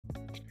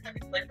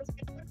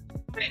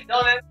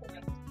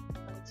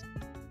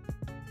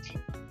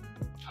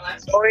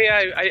Oh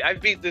yeah, I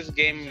beat this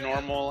game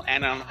normal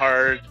and on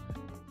hard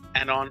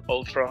and on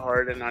ultra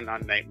hard and on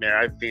nightmare.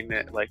 I've beaten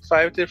it like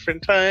 5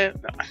 different times.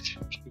 No.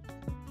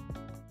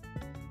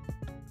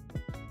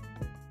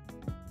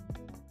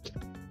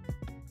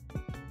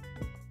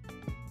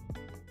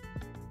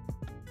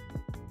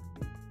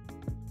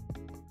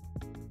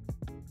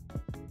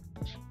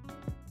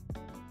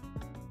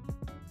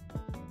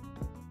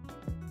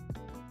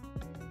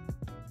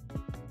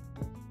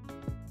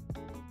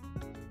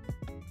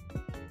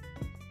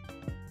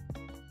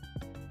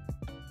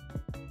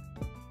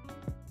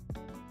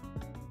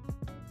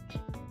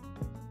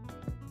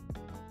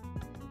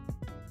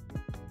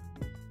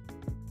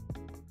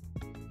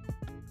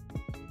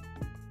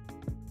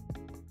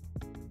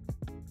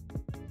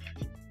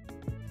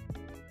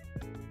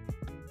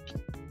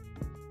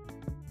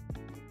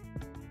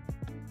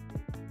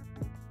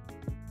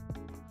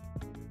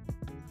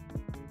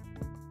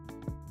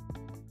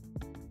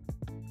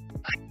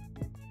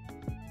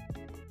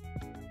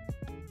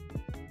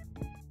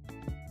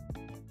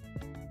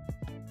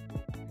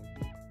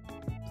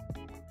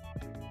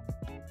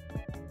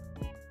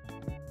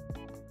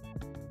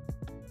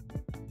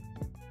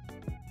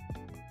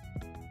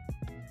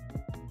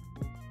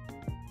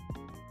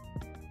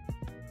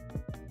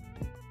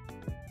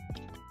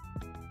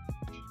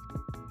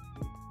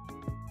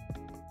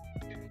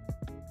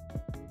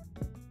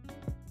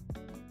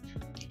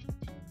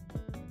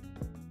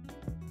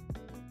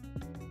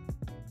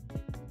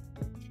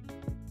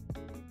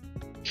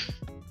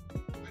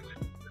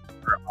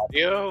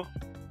 Audio.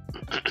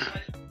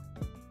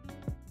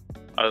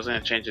 I was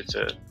gonna change it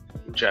to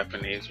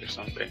Japanese or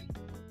something.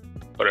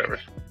 Whatever.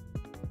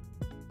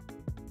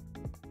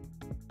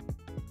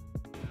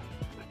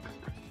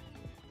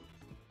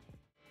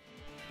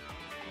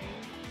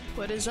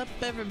 What is up,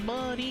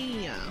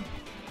 everybody?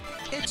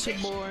 It's your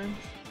boy,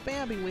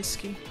 Babi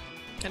Whiskey.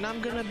 And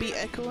I'm gonna be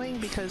echoing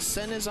because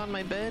Sen is on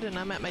my bed and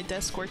I'm at my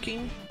desk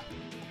working.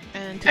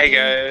 And today, Hey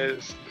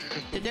guys.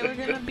 Today we're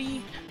gonna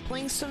be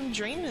playing some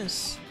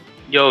Drainus.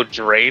 Yo,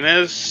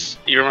 Drainus.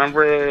 You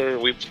remember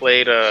we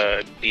played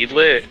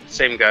Deedlit?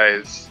 Same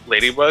guys.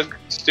 Ladybug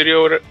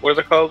Studio, what is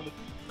it called?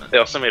 They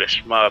also made a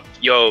shmup.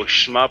 Yo,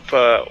 shmup,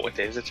 what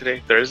day is it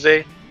today?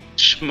 Thursday?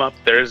 Shmup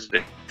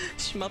Thursday.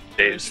 Shmup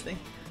Thursday.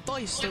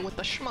 Thursday with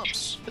the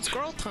shmups. It's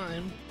girl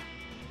time.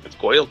 It's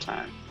Goyle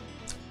time.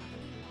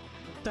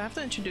 Do I have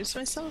to introduce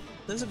myself?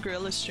 This is a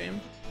gorilla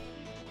stream.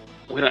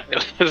 We don't,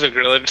 it's a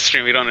gorilla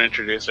stream, we don't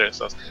introduce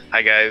ourselves.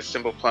 Hi guys,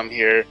 Simple Plum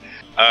here.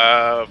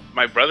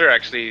 My brother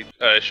actually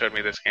showed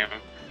me this game.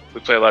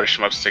 We play a lot of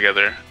shmups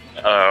together.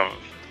 I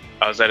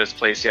was at his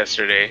place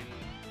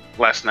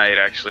last night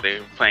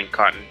actually, playing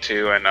Cotton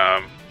 2 and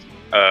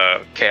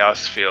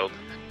Chaos Field.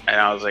 And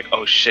I was like,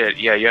 oh shit,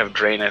 yeah, you have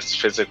Drainus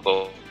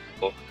physical.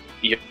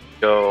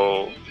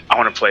 Yo, I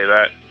want to play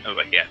that. I was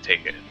like, yeah,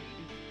 take it.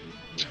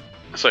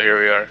 So here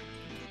we are.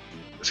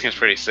 This game's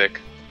pretty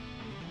sick.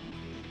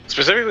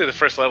 Specifically the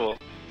first level.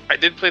 I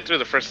did play through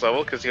the first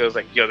level because he was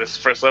like, yo, this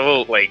first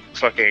level like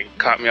fucking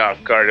caught me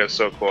off guard. It was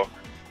so cool.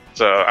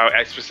 So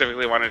I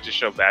specifically wanted to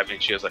show Babi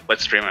and she was like,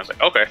 let's stream it. I was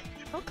like, okay.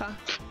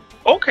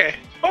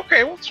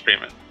 Okay, we'll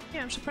stream it.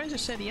 Yeah, I'm surprised you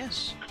said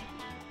yes.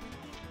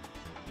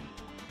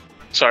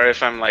 Sorry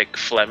if I'm like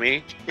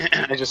phlegmy.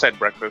 I just had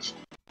breakfast.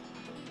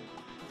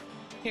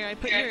 Here, I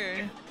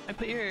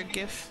put your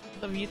gif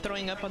of you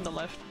throwing up on the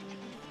left.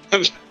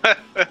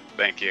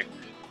 Thank you.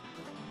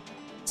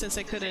 Since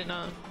I couldn't,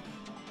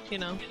 you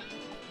know,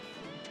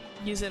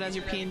 use it as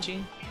your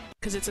PNG,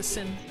 because it's a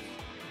sin.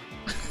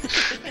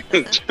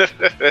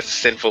 That's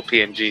sinful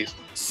PNGs.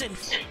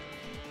 Sinful.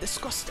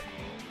 Disgusting.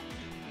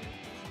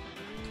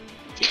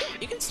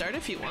 You can start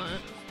if you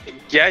want.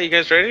 Yeah, you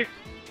guys ready?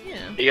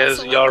 Yeah. You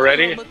guys, y'all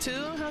ready? Level 2,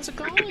 how's it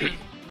going?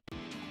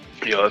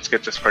 Yo, let's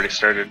get this party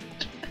started.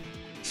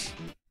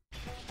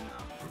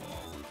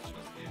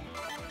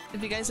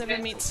 If you guys ever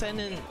meet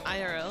Sen in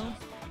IRL,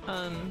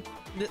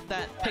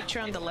 that picture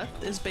on the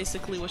left is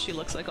basically what she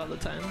looks like all the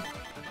time.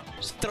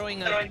 Just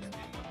throwing up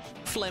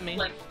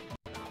phlegmy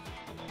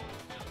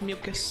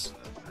mucus.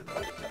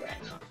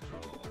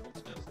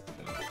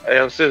 Hey,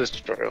 let's do this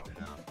tutorial.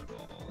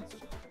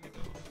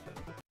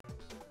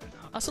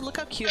 Also, look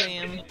how cute I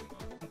am.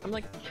 I'm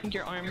like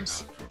your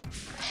arms.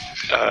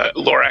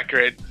 Lore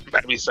accurate,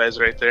 Babi size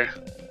right there.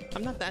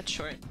 I'm not that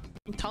short.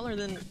 I'm taller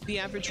than the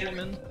average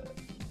woman.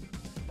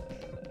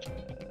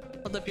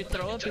 Hold up, your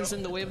throw up is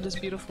in the way of this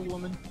beautiful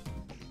woman.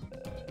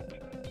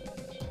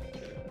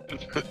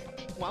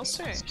 Well,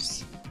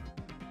 sirs.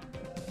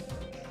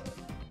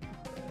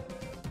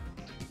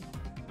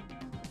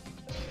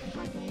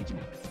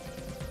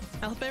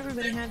 I hope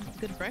everybody had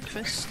good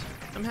breakfast.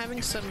 I'm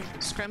having some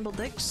scrambled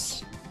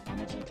eggs.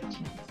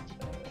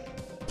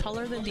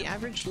 Taller than the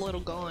average little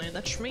guy.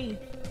 That's me.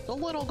 The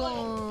little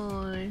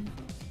guy.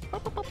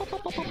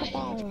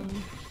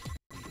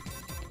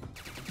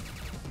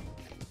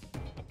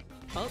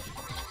 Oh.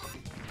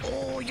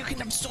 Oh, you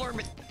can absorb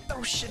it.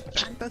 throw shit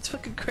back. That's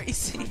fucking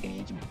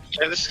crazy.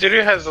 Yeah, the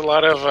studio has a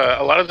lot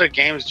of their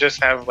games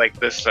just have like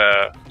this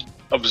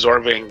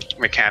absorbing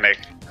mechanic.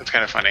 It's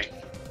kind of funny.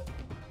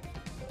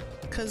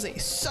 Cause they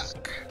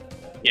suck.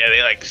 Yeah,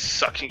 they like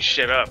sucking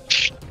shit up.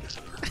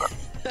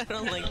 I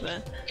don't like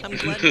that. I'm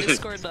glad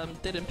Discord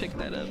didn't pick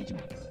that up.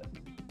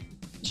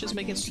 It's just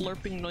making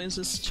slurping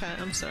noises, chat.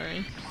 I'm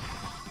sorry.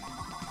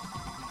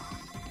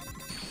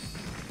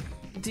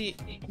 Do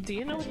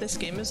you know what this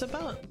game is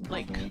about?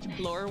 Like,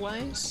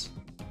 lore-wise?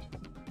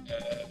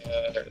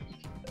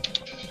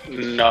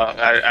 No,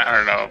 I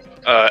don't know.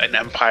 An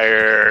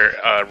empire,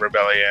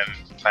 rebellion,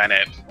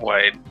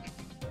 planet-wide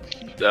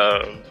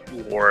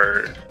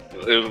war.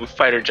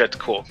 Fighter jets,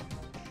 cool.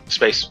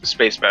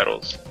 Space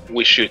battles.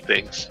 We shoot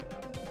things.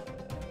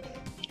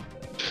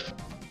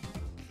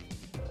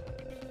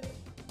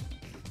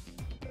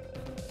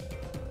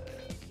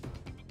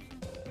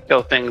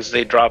 Kill things,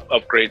 they drop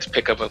upgrades,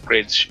 pick up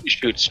upgrades,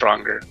 shoot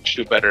stronger,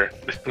 shoot better.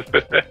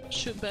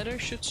 Shoot better,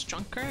 shoot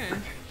stronger.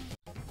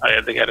 Oh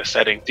yeah, they got a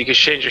setting. You can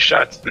change your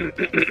shots.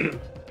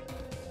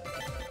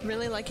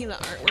 Really liking the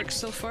artwork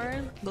so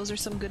far. Those are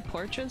some good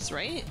portraits,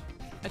 right?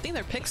 I think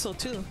they're pixel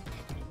too.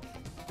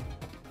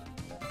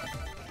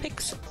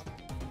 Pixel.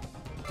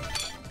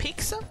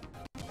 Pixel?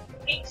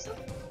 Pixel?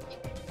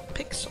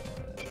 Pixel.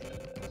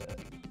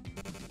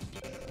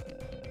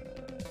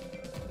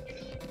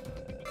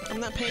 I'm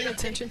not paying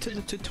attention to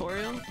the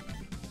tutorial,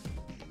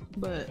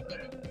 but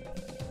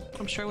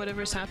I'm sure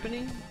whatever's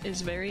happening is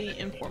very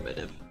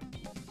informative.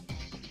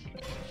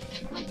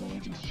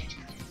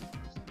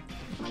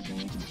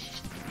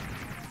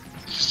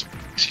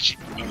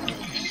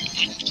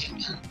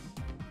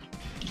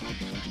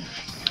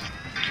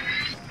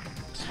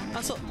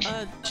 Also,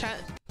 chat,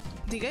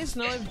 do you guys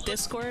know if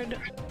Discord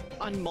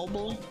on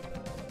mobile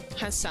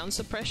has sound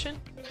suppression?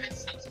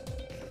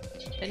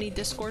 Any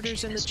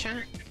Discorders in the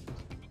chat?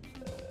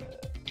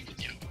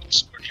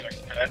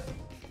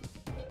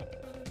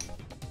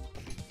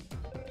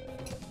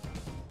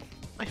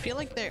 I feel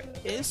like there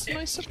is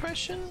noise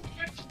suppression,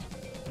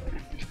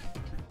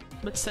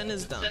 but Sen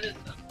is dumb.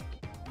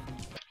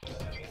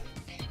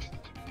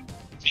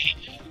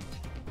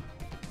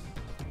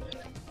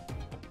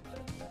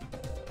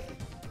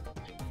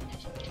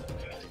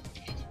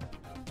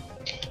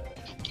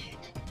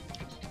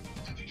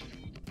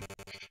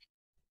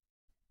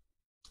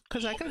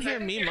 Cause I can hear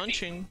me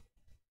munching.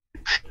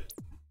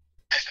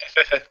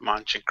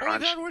 Munching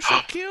crunch. Oh my god, we're so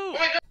cute!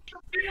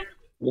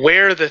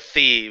 We're the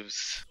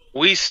thieves.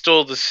 We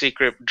stole the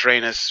secret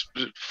Drainus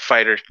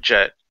fighter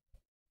jet.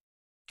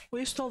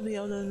 We stole the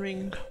Elden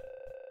Ring.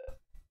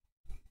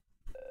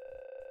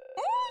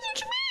 Oh,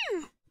 that's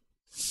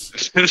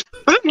me!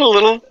 The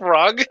little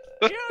frog?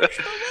 Yeah, it's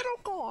the little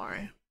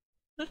guy.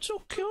 That's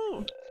so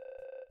cute.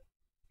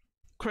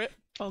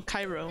 Oh,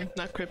 Cairo,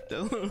 not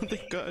crypto.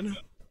 Thank god.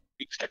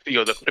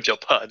 Yo, the crypto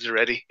pods are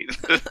ready.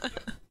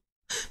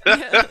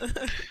 Yeah.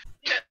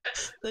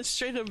 That's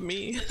straight up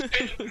me.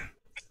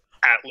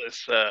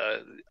 Atlas,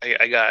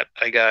 I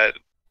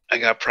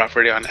got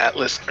property on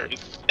Atlas.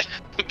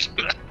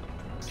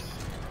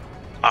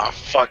 Oh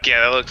fuck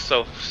yeah, that looks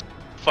so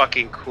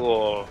fucking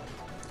cool.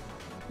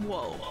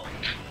 Whoa.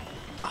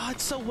 Oh,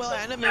 it's so well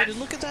animated.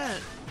 Look at that.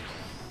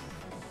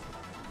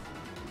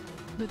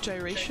 The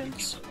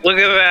gyrations. Look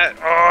at that.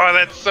 Oh,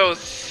 that's so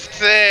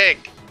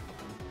sick.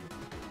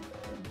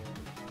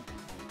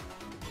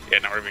 Yeah,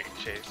 now we're being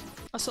chased.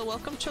 Also,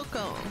 welcome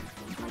Choco.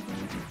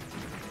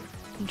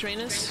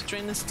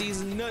 Drainus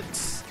these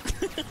nuts.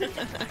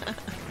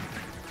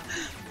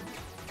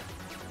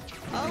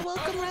 Oh,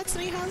 welcome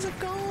Ratsney, how's it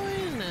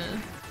going?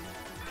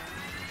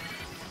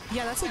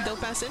 Yeah, that's a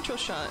dope ass intro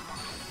shot.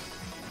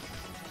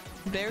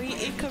 Very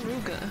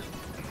Ikaruga.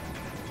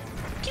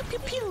 Pew pew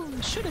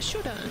pew,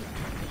 shoulda.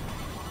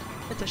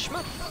 It's a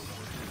shmup.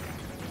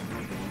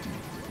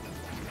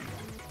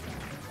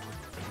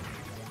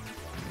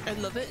 I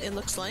love it, it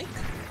looks like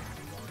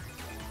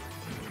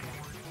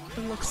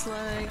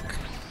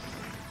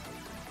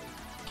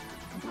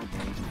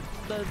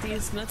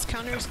these nuts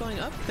counter is going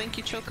up. Thank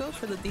you, Choco,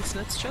 for the these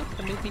nuts choke.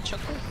 That made me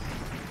chuckle.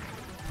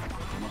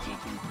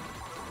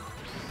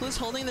 Who's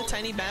holding the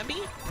tiny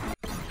Babi?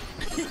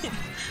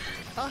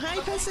 Oh, hi,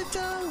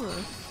 Pesito!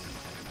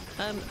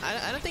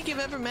 I don't think you've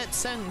ever met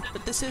Sen,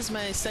 but this is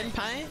my Sen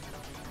Pie.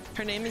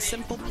 Her name is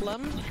Simple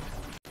Plum.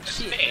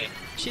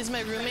 She's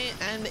my roommate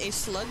and a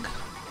slug,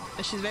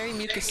 and she's very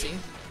mucusy.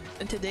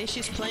 And today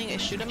she's playing a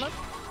shoot 'em up,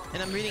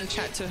 and I'm reading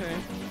chat to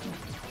her.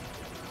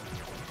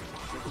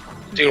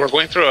 Dude, we're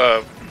going through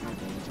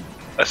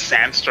a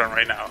sandstorm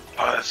right now.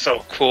 Oh, that's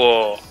so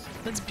cool.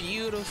 That's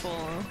beautiful.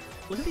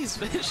 Look at these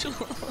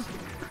visuals.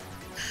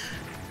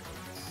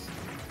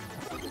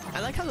 I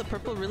like how the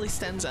purple really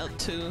stands out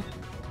too.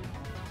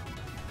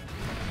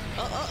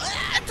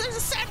 There's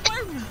a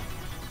sandworm!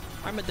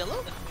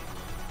 Armadillo?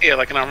 Yeah,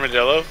 like an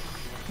armadillo.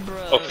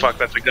 Bro. Oh fuck,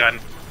 that's a gun.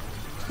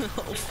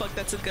 Oh fuck,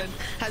 that's a gun.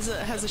 Has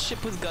a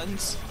ship with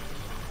guns.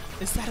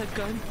 Is that a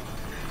gun?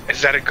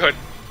 Is that a gun?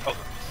 Oh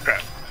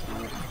crap.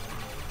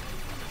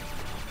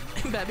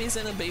 Babi's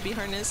in a baby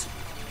harness.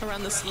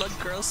 Around the slug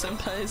girl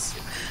senpais.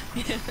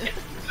 Yeah.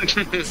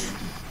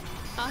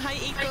 Hi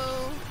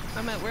Eco!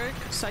 I'm at work,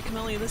 so I can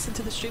only listen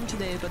to the stream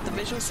today, but the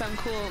visuals sound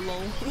cool,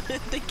 lol.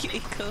 Thank you,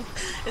 Eco.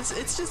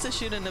 It's just a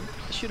shoot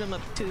 'em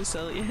up too,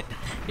 so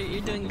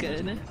you're doing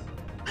good.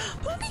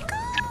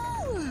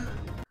 Pumiko!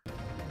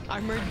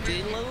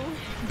 Armadillo?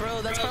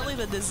 Bro, that's probably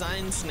the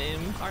design's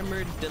name.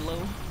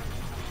 Armadillo.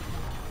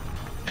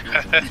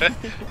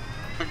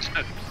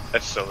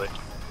 That's silly.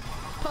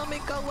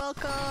 Pumiko,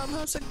 welcome!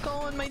 How's it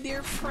going, my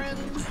dear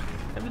friend?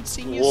 I haven't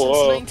seen you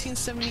Whoa. since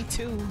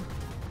 1972.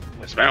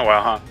 It's been a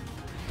while, huh?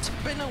 It's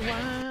been a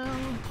while.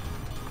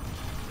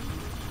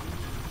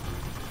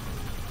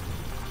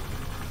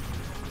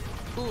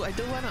 Ooh, I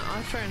do want to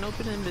offer an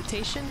open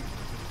invitation.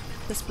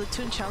 The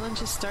Splatoon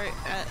challenges start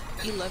at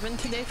 11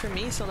 today for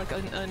me, so like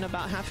in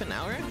about half an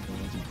hour.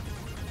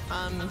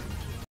 And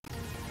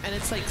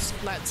it's like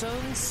splat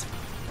zones,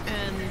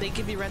 and they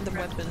give you random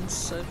weapons.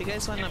 So if you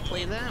guys want to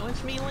play that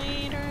with me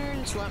later,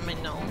 just let me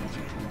know.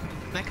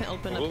 And I can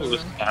open up a room.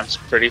 That's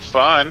pretty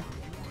fun.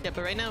 Yeah,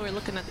 but right now we're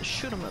looking at the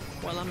shoot 'em up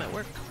while I'm at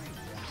work.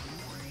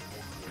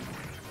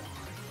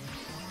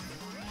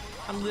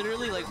 I'm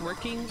literally like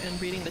working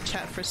and reading the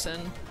chat for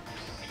Sen.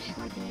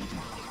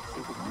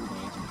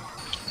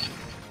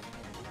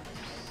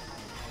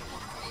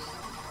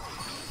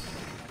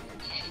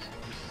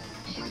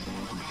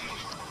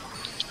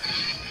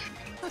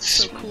 That's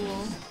so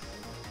cool.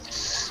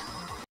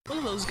 Look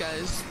at those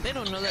guys. They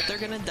don't know that they're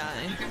gonna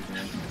die.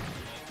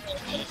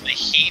 The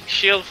heat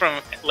shield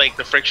from like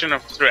the friction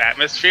of through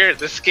atmosphere.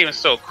 This game is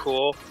so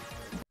cool.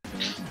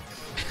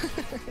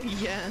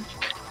 Yeah.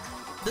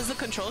 Does the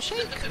control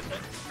shake?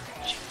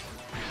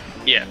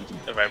 Yeah,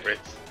 it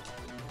vibrates.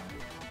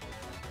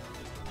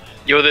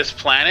 Yo, this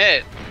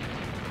planet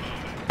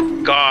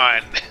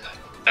gone.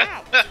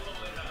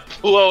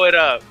 Blow it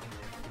up.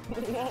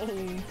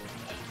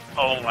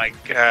 Oh my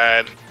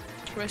god.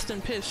 Rest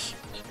in piss.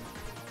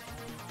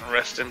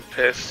 Rest in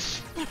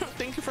piss.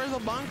 Thank you for the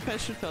bonk,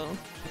 Peshico.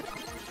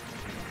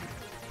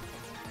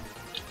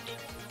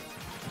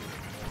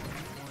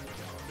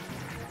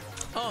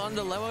 Oh, on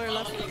the lower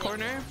left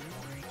corner,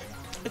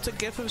 it's a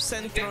gif of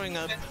Sen throwing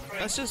up.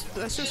 That's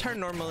just her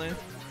normally.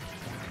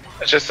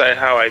 That's just like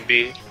how I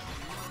be.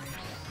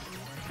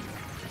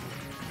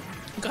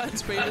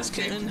 God's bravest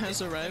kitten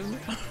has arrived.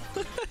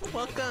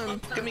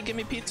 Welcome!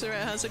 Gimme pizza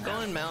rat, how's it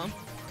going, Mal?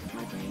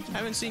 I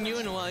haven't seen you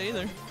in a while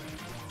either.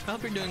 I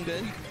hope you're doing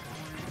good.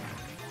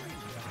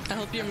 I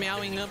hope you're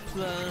meowing up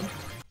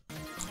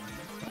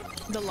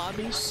the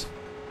lobbies.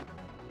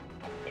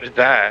 What is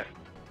that?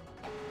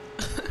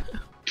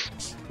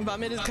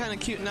 Vomit is kinda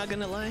cute, not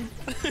gonna lie.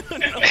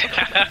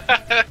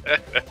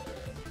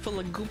 Full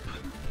of goop.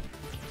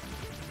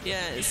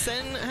 Yeah,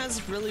 Sen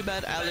has really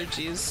bad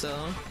allergies,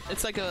 so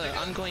it's like a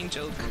ongoing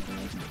joke.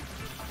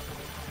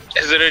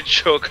 Is it a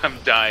joke?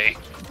 I'm dying.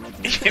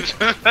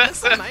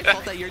 That's not my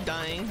fault that you're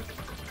dying.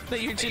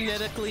 That you're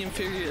genetically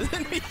inferior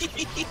than me.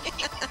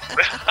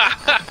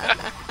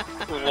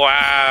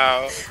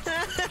 Wow.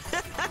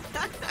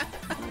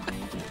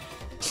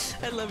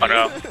 I love Oh, you.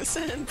 no.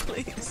 Sen,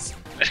 please.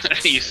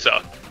 You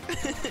suck.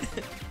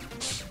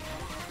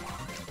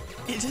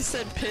 You just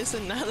said piss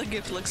and now the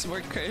gift looks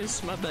more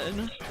cursed, my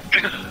bad.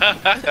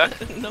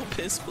 No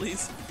piss,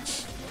 please.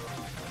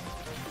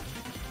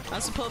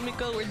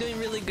 Asapomiko, we're doing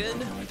really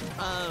good.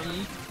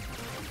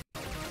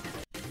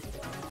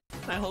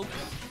 I hope.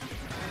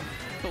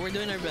 But we're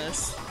doing our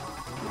best.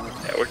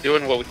 Yeah, we're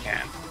doing what we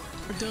can.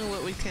 We're doing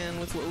what we can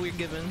with what we're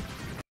given.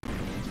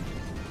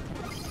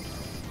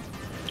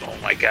 Oh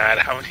my god,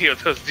 how many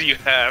of those do you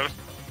have?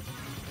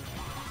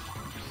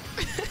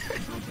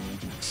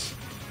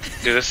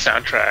 Do the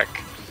soundtrack.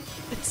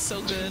 It's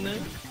so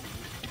good.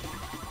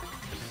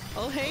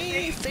 Oh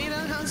hey, Theta,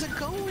 how's it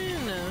going?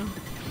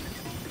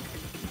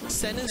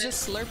 Sen is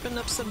just slurping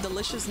up some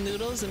delicious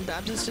noodles and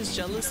Babs is just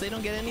jealous they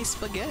don't get any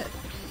spaghetti.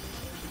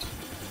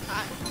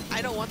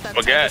 I don't want that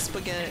type of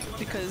spaghetti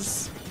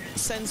because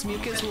Sen's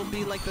mucus will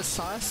be like the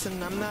sauce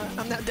and I'm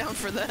not down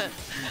for that.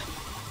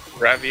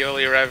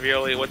 Ravioli,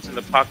 ravioli, what's in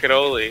the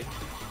pocket-oli?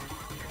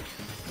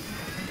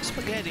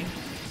 Spaghetti.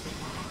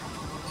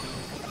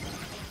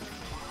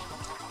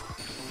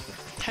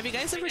 Have you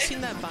guys ever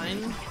seen that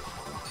vine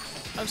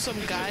of some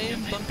guy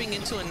bumping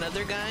into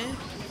another guy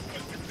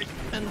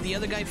and the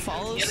other guy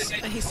falls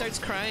and he starts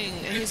crying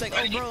and he's like,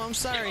 oh bro, I'm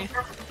sorry.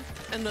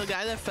 And the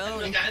guy that fell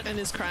and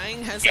is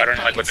crying has like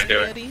pocket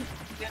spaghetti.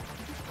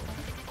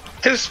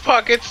 His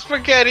pocket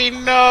spaghetti,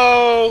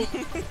 no!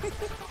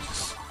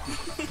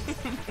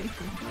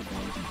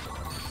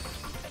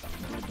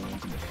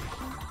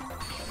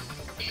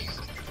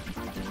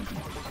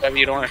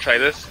 You don't want to try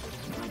this?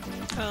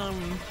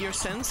 Your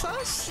Sen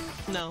sauce?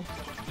 No.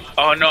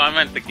 Oh no, I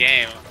meant the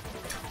game.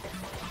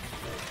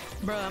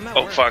 Bro, I'm at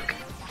work. work. Fuck.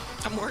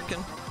 I'm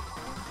working.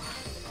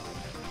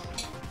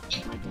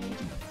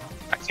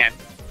 I can't.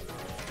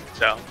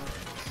 So.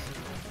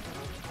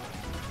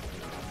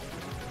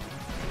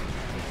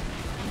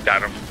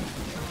 Got him.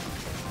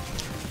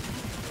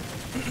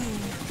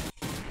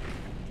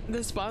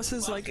 This boss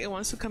is like, it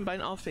wants to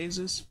combine all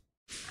phases.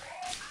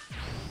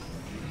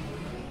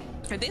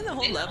 I think the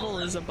whole level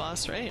is a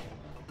boss, right?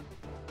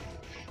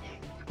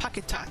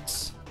 Pocket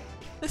Tots.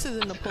 This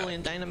isn't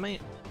Napoleon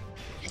Dynamite.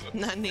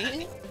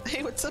 Nani?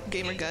 Hey, what's up,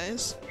 gamer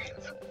guys?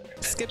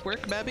 Skip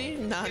work, Babi?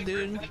 Nah,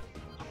 dude.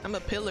 I'm a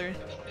pillar.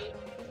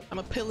 I'm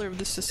a pillar of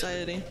this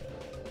society.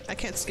 I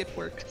can't skip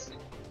work.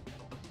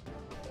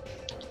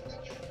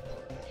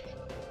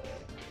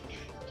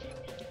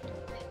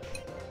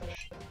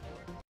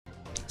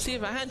 See,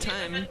 if I had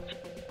time,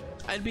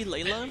 I'd be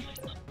Layla,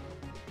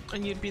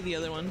 and you'd be the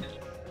other one.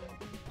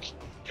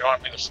 You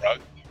want me the frog?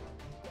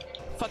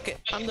 Fuck it,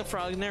 I'm the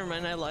frog. Never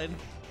mind, I lied.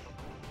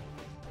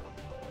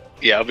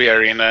 Yeah, I'll be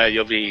Arena,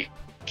 you'll be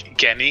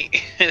Genny.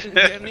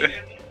 Genny?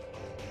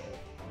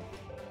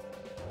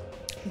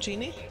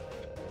 Genie?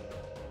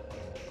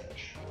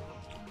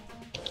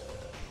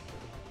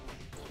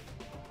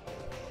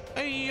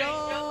 Hey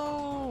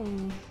yo!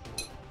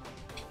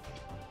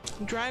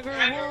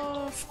 Dragger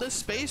Wolf, the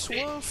Space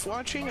Wolf,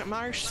 watching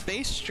my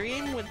space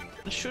stream with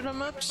the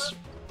shoot-em-ups.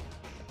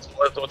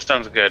 What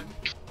sounds good?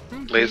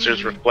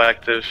 Lasers,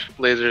 reflective,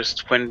 lasers,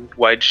 twin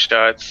wide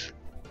shots,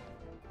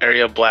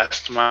 area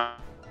blast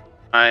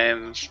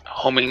mines,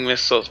 homing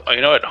missiles. Oh, you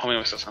know what? Homing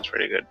missiles sounds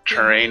pretty good.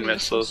 Terrain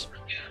missiles,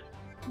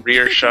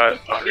 rear shot.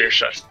 Oh, rear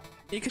shot.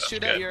 You can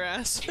shoot out your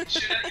ass.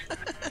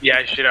 Yeah,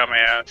 I shoot out my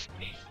ass.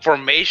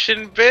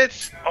 Formation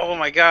bits? Oh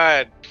my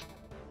god.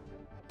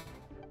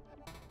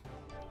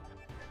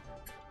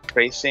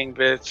 Tracing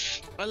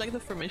bits. I like the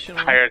formation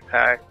one. Higher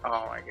attack.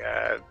 Oh my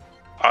god.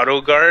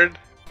 Auto guard?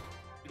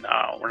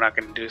 No, we're not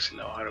gonna do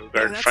no auto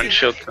guard. Yeah, Front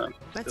shield.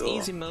 That's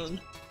easy mode.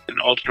 An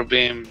ultra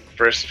beam,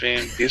 burst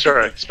beam. These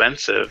are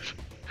expensive.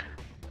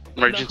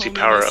 Emergency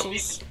power up.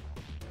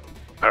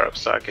 Power up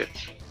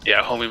sockets.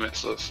 Yeah, homing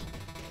missiles.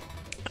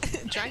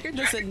 Dragger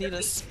doesn't need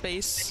a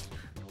space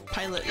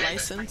pilot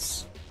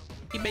license.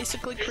 He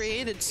basically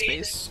created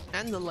space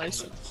and the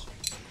license.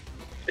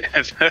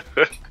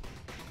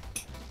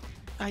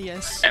 Ah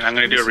yes. And I'm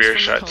gonna do a rear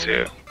shot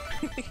too.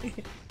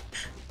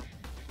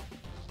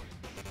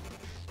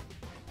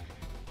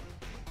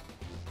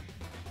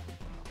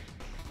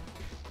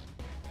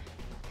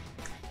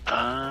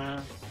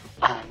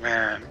 Oh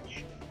man.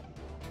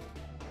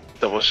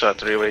 Double shot,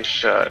 three-way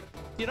shot.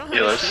 You don't have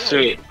Yeah, let's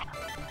do.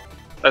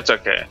 That's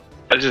okay.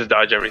 I'll just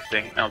dodge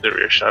everything and I'll do a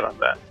rear shot on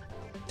that.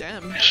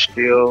 Damn.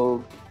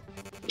 Shield.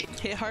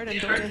 Hit hard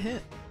and don't get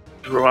hit.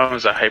 One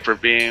was a hyper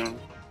beam.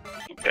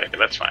 Okay,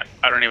 that's fine.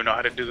 I don't even know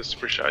how to do the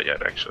super shot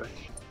yet, actually.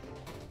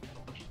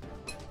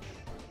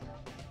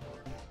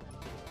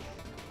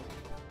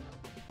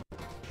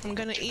 I'm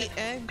gonna eat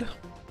egg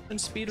and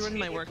speedrun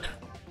my work.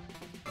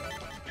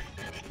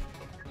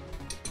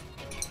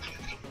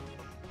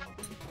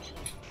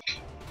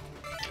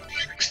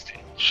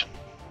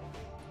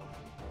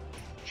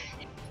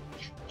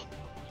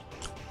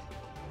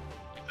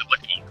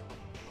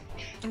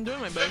 I'm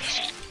doing my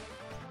best.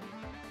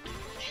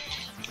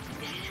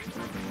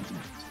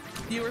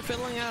 You were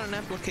filling out an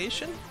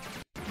application?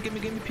 Give me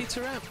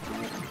pizza wrap.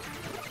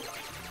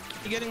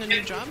 You getting a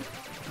new job?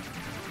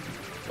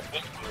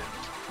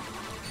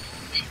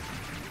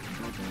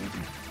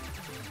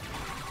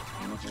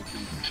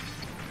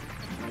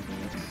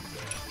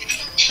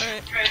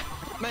 Alright,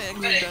 my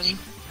eggs are done.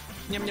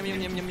 Yum yum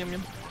yum yum yum yum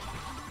yum.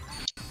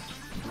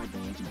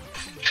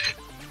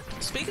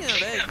 Speaking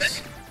of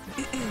eggs,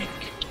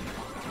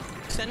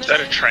 is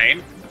that a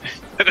train?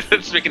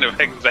 Speaking of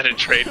eggs, is that a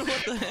train?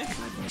 What the heck?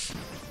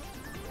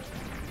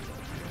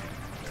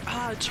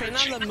 Ah, train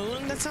on the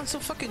moon? That sounds so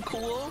fucking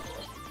cool.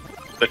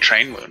 The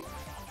train moon.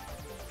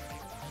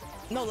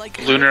 No, like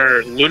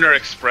Lunar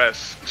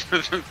Express.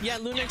 yeah,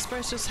 Lunar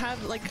Express just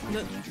have like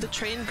the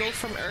train go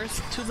from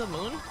Earth to the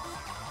moon.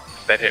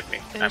 That hit me.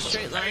 In a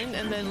straight line,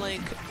 and then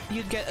like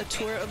you'd get a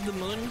tour of the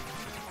moon,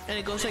 and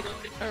it goes like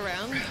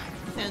around,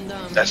 and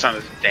That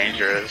sounds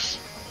dangerous.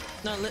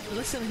 No,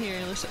 listen here.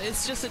 Listen.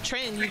 It's just a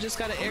train. You just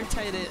gotta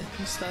airtight it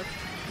and stuff.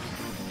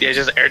 Yeah,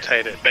 just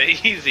airtight it. But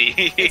easy.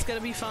 It's gonna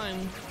be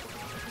fine.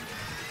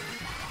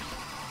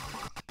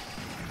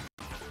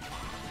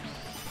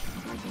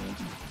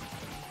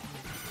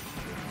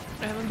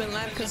 I haven't been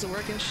live because of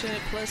work and shit.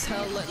 Plus,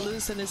 hell, Let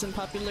Loose and isn't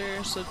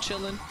popular, so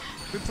chillin'.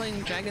 We're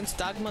playing Dragon's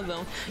Dogma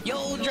though.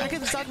 Yo,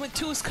 Dragon's Dogma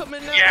 2 is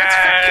coming out.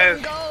 Yes!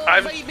 Let's fucking go,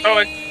 I'm baby! so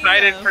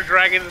excited for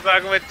Dragon's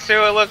Dogma 2.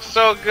 It looks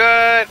so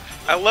good.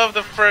 I love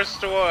the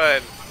first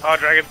one. Oh,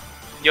 Dragon.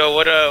 Yo,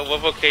 what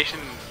vocation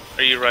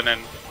are you running?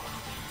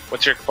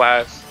 What's your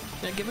class?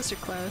 Yeah, give us your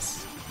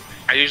class.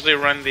 I usually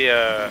run the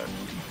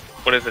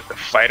what is it? The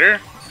fighter?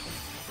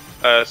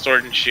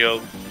 Sword and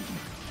shield.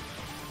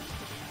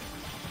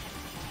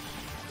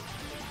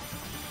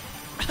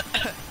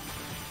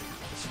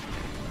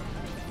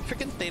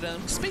 Freaking Theta.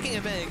 Speaking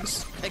of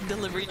eggs, egg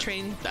delivery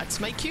train,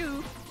 that's my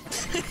cue.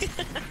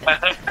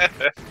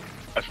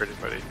 That's pretty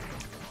funny.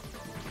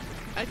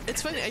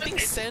 It's funny, I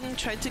think Sen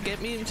tried to get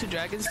me into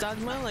Dragon's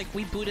Dogma, like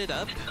we booted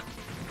up.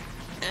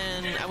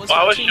 And I was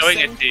watching showing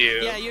Sen, it to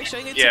you. Yeah, you're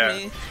showing it to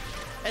me.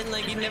 And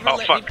like you never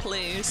let me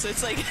play, so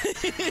it's like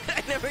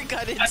I never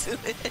got into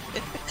it.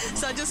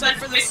 So I just went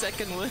for the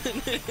second one.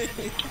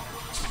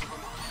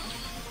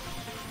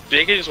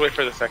 You can just wait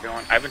for the second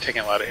one. I've been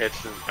taking a lot of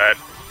hits. This is bad.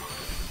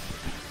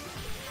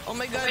 Oh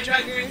my god,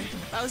 Dragger!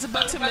 I was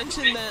about to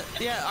mention that.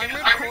 Yeah,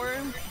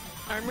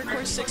 Armored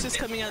Core 6 is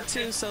coming out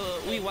too. So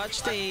we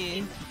watched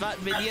a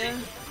VOD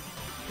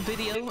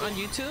video on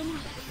YouTube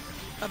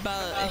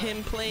about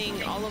him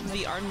playing all of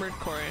the Armored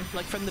Core,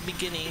 like from the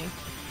beginning,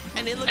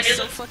 and it looks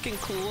so fucking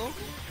cool.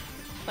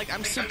 Like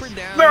I'm super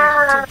down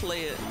to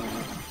play it.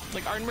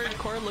 Like Armored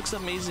Core looks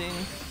amazing,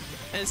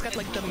 and it's got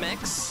like the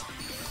mechs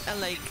and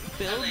like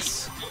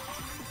builds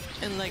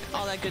and like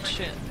all that good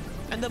shit.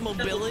 And the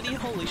mobility,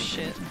 holy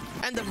shit.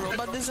 And the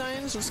robot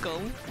designs, let's go.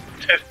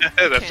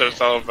 That's what it's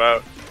all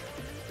about.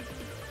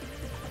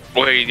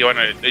 Wait,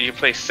 do you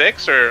play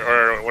 6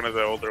 or one of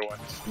the older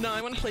ones? No,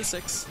 I want to play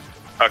 6.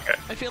 Okay.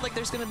 I feel like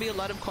there's gonna be a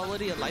lot of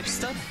quality of life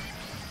stuff.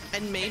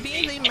 And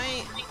maybe they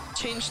might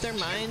change their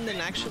mind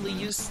and actually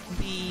use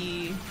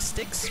the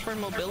sticks for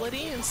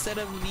mobility instead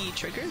of the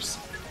triggers.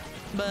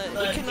 But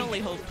we can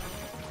only hope.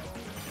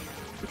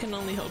 We can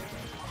only hope.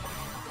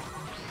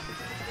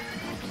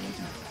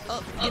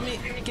 Oh,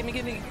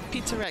 gimme,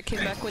 Pizza Rat came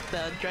back with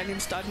the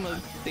Dragon's Dogma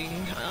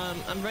thing.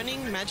 I'm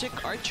running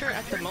Magic Archer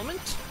at the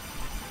moment.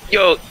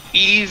 Yo,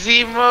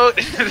 easy mode!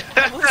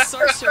 I was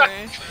Sorcerer,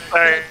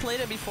 but I Sorry. played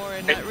it before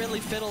and not really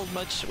fiddled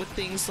much with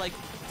things like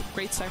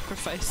Great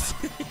Sacrifice.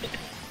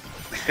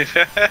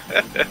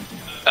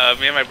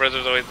 Me and my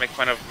brothers always make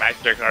fun of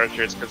Magic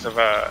Archers because of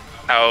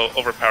how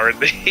overpowered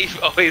they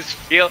always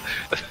feel.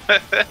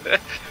 But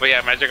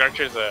yeah, Magic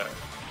Archers,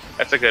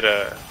 that's a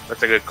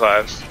good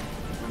class.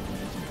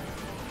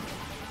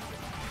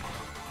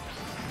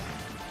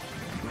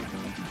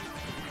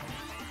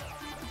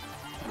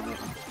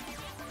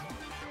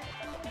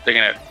 They're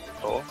gonna.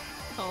 Oh.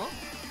 Oh.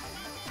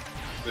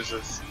 What is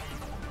this?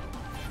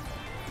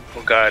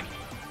 Oh god.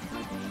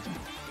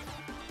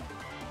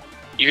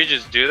 You could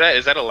just do that?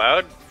 Is that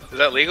allowed? Is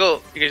that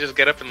legal? You could just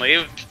get up and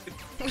leave?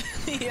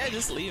 Yeah,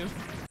 just leave.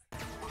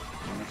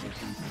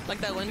 Like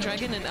that one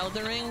dragon in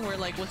Elden Ring where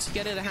like once you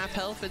get it at half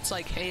health, it's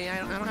like, hey, I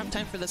don't have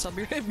time for this, I'll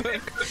be right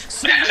back.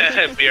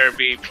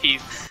 BRB,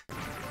 peace.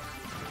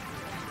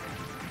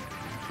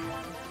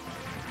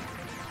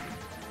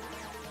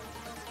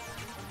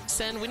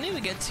 Sen, we need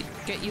to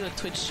get you a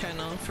Twitch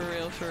channel, for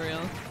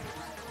real.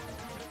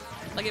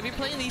 Like if you're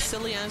playing these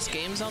silly ass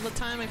games all the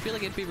time, I feel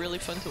like it'd be really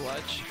fun to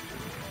watch.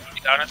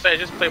 Honestly, I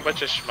just play a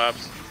bunch of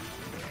shmups.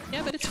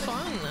 Yeah, but it's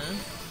fun.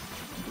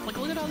 Like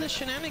look at all the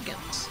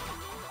shenanigans.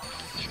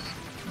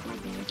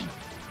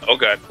 Oh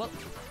god. Well,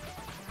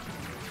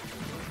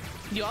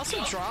 you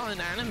also draw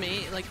and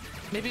animate, like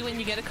maybe when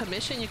you get a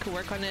commission you could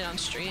work on it on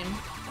stream.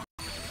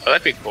 Oh,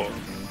 that'd be cool.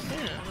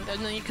 Yeah,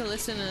 and then you can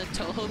listen to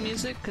Toho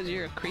music because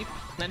you're a creep.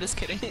 No, just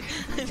kidding.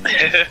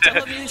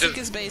 Toho music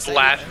is based.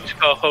 Blast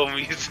Toho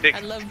music. I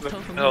love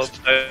Toho music.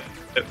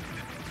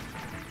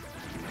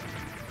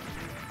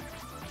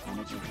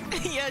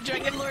 Yeah,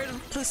 Dragon Lord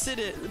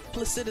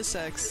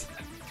Placidusax.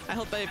 I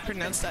hope I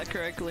pronounced that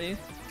correctly.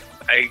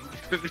 I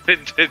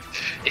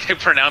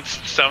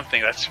pronounced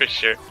something, that's for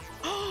sure.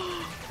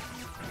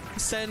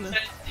 Sen,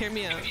 hear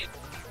me out.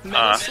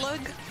 Metal Slug?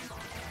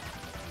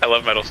 I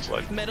love Metal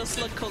Slug. Metal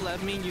Slug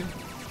collab, me and you.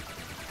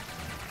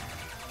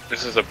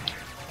 This is a...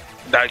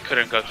 That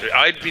couldn't go through.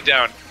 I'd be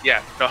down.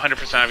 Yeah, no,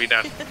 100% I'd be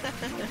down.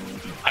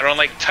 I don't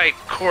like tight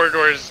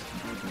corridors.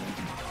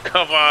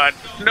 Come on.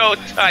 No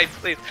tight,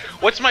 please.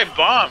 What's my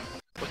bomb?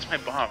 What's my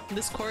bomb?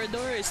 This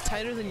corridor is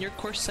tighter than your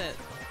corset.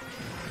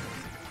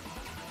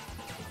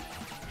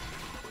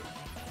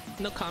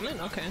 No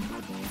comment? Okay.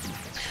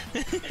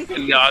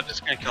 No, I'm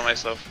just gonna kill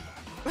myself.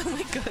 Oh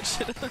my god,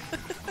 shut up.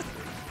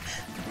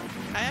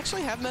 I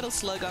actually have Metal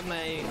Slug on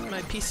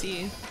my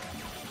PC.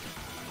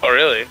 Oh,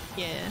 really?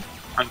 Yeah.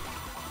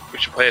 We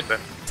should play it then.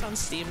 It's on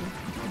Steam.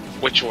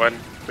 Which one?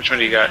 Which one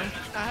do you got?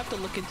 I have to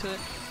look into it.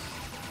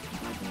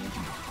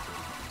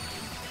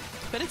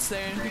 But it's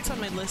there. It's on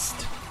my list.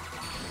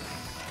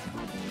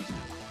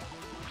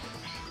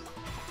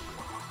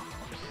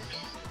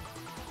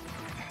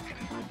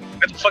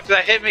 Where the fuck did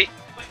that hit me?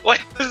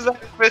 What is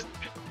that?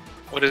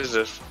 What is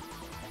this?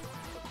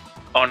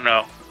 Oh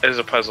no, it is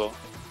a puzzle.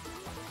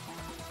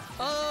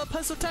 Oh,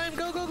 puzzle time!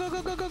 Go, go, go,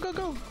 go, go, go, go,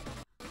 go!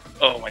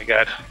 Oh my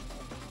god.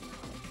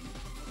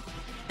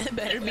 It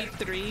better be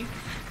 3.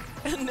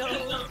 No,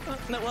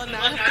 well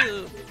now I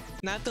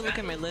have to look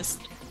at my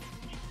list.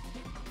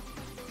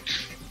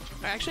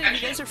 Actually,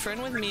 if you guys are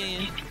friend with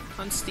me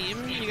on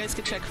Steam, you guys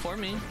could check for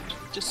me.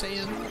 Just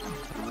saying.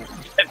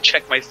 And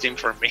check my Steam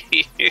for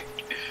me.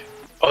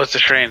 Oh, it's a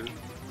train.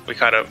 We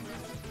caught up.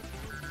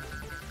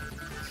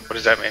 What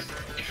does that mean?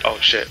 Oh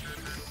shit.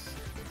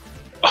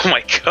 Oh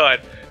my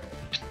god.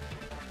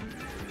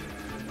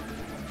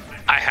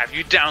 I have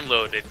you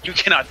downloaded. You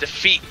cannot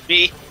defeat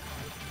me.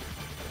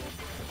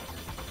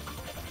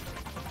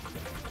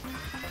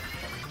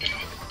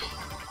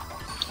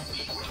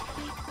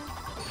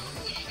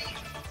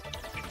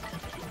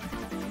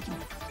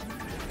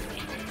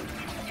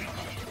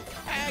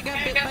 I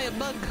got bit by a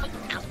bug.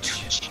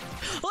 Ouch.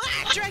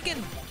 Ah,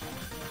 dragon!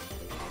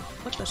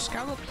 What the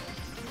scallop?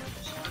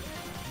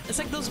 It's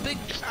like those big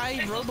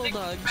eye robo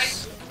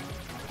dogs.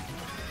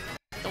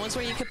 ones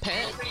where you could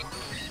pet.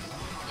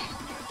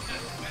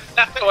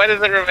 Why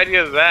does it remind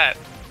you of that?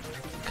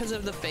 Because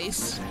of the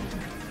face.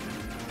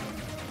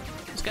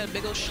 It's got a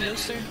big old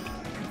schnoozer.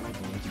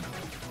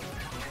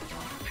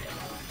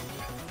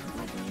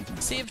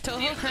 See, if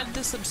Toho had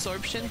this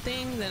absorption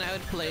thing, then I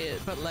would play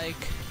it, but like...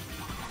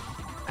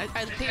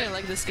 I think I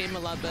like this game a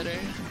lot better.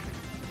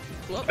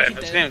 Well,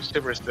 This game's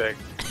super sick.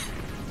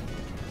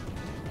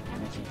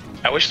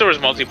 I wish there was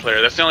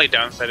multiplayer. That's the only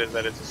downside, is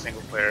that it's a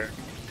single player.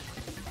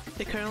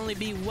 There can only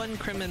be one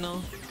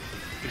criminal.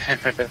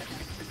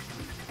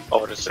 Oh,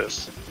 what is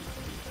this?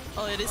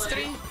 Oh, it is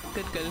 3?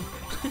 Good, good.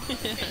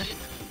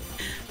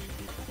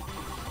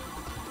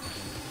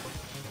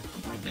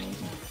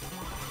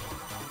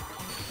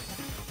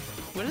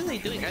 What are they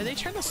doing? Are they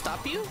trying to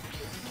stop you?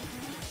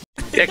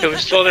 Yeah, because we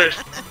stole their...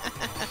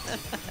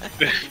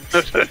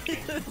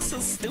 It's so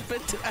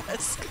stupid to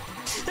ask.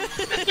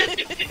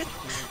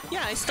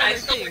 Yeah, I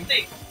stole their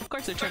thing. Of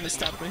course they're trying to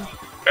stop me.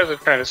 They're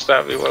trying to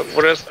stop me.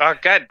 What else? Oh,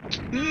 God.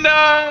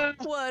 No!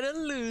 What a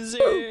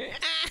loser.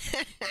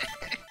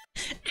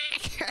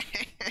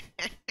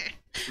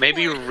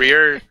 Maybe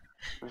rear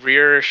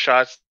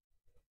shots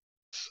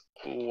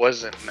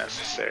wasn't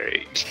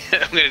necessary.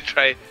 I'm gonna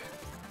try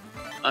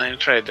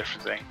a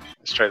different thing.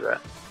 Let's try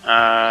that.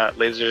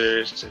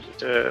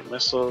 Lasers,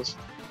 missiles.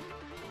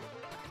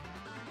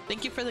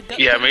 Thank you for the gut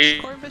Yeah, punch, maybe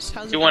Corvus.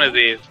 How's it do one of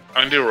going? these.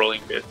 I'm gonna do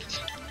rolling bits.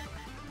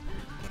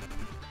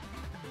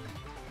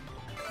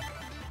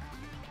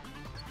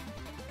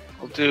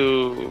 I'll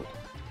do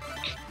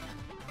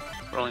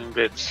rolling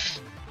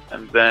bits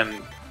and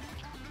then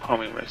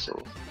homing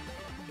missiles.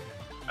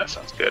 That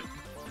sounds good.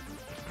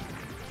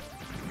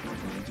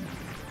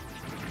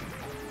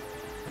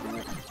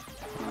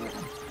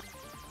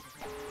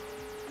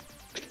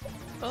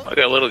 Oh, I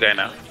got a little guy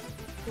now.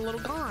 a little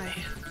guy.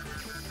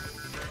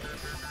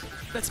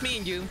 That's me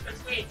and you.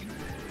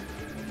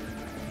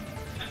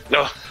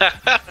 No,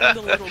 I'm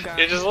the little guy.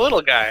 You're just a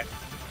little guy.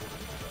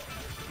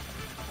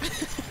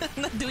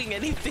 I'm not doing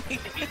anything.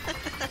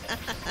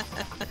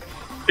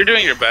 You're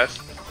doing your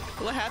best.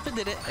 What happened?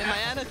 Am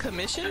I out of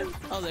commission?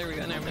 Oh, there we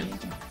go. Never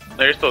mind.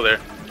 No, you're still there.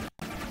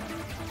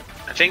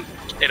 I think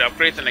it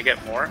upgrades and I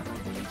get more.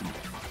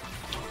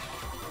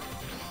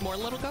 More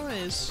little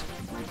guys.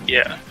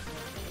 Yeah.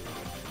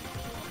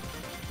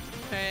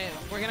 Alright,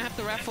 we're gonna have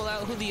to raffle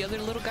out who the other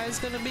little guy's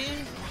gonna be.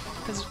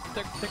 Because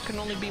there can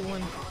only be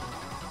one.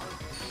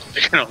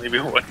 There can only be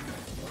one.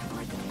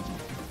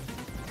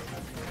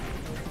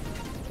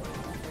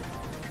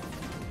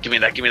 Give me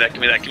that, give me that,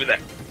 give me that, give me that.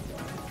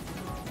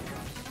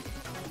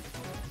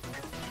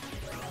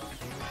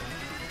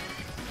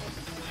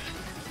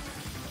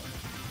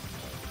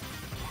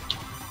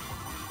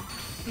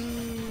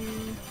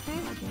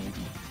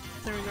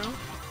 There we go.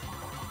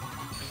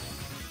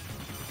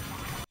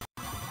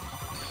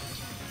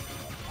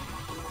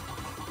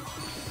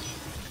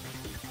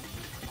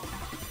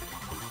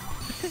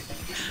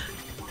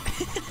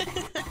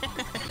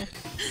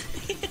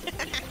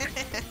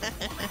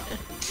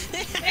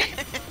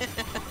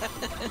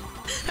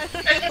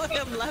 I don't know why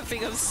I'm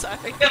laughing, I'm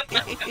sorry.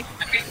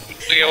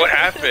 Okay, what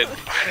happened?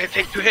 Why did I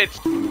take 2 hits?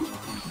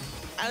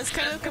 I was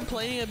kind of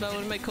complaining about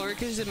one of my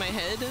coworkers in my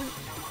head,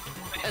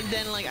 and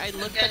then like I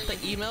looked at the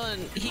email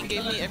and he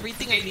gave me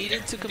everything I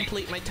needed to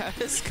complete my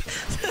task.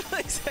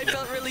 Like, I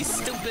felt really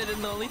stupid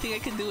and the only thing I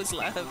could do was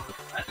laugh.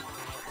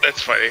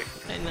 That's funny.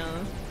 I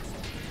know.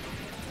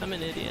 I'm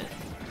an idiot.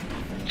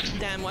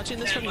 Damn, watching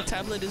this from the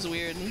tablet is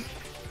weird.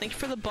 Thank you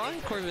for the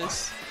bond,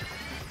 Corvus.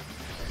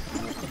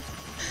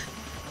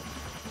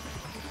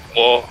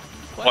 Whoa. Watch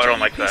Oh, I on don't your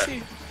like that.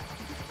 PC.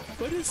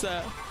 What is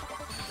that?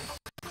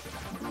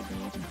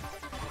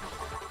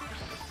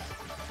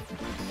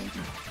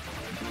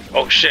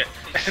 Oh shit.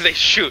 They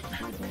shoot.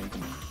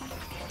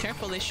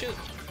 Careful, they shoot.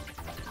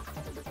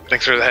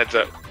 Thanks for the heads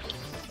up.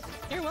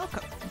 You're welcome.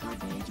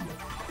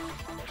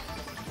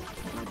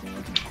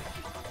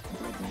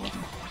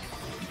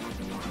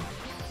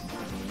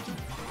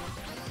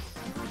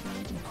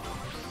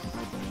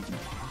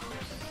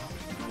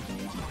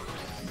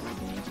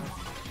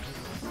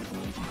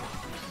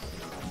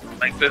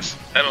 Like this.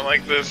 I don't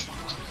like this.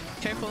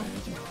 Careful.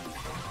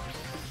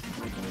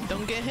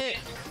 Don't get hit.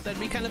 That'd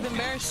be kind of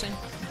embarrassing.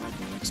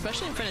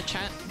 Especially in front of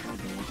chat.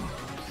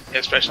 Yeah,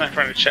 especially in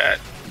front of chat.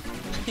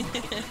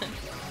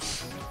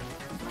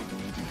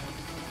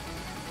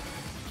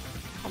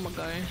 Oh my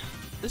god.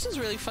 This is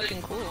really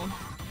fucking cool.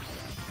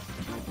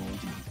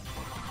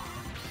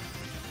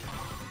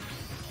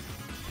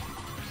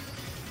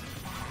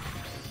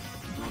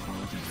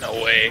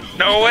 No way.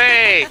 No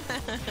way!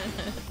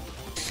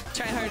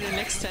 Try harder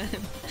next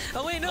time.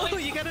 Oh wait, no,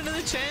 you got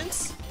another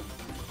chance?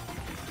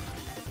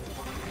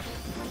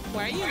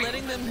 Why are you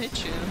letting them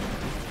hit you?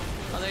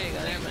 Oh, there you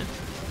go, there, man.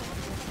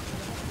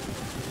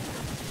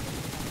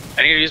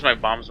 I need to use my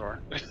bombs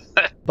more.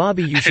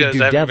 Bobby, you should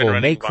do Devil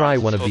May Cry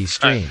one of these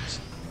streams.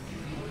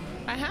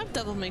 I have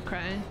Devil May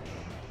Cry.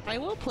 I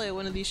will play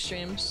one of these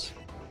streams.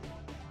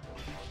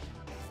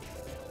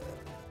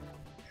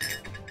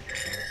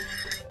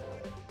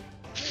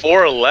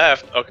 Four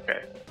left?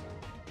 Okay.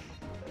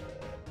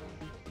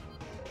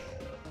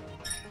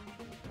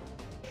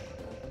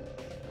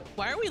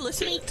 Why are we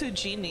listening to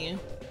Genie?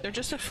 They're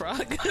just a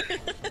frog.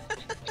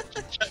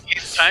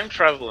 He's time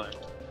traveling.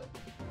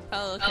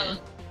 Oh, okay.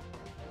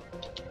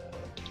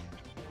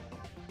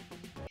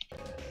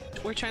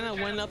 We're trying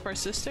to one up our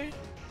sister?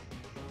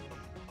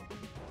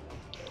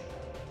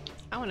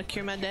 I want to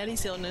cure my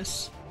daddy's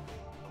illness.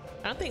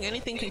 I don't think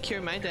anything can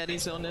cure my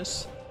daddy's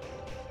illness.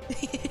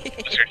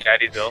 What's your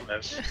daddy's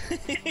illness?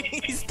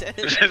 He's dead.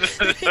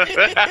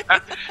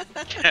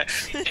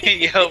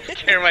 Yo,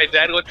 cure my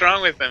dad. What's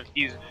wrong with him?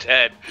 He's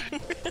dead.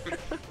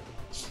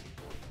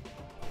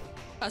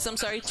 So I'm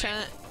sorry,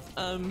 chat.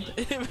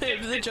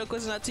 If the joke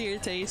was not to your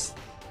taste,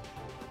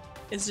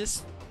 it's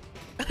just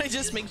I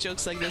just make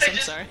jokes like this. I'm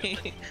sorry.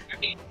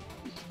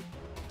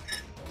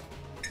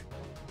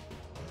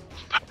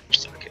 Power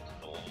socket.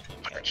 Oh,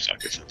 power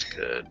socket sounds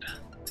good.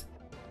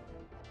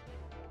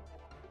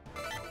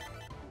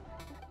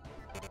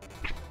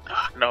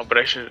 No, but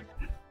I should.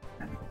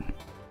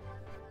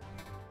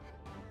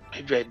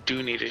 Maybe I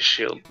do need a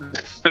shield.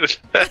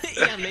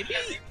 Yeah, maybe.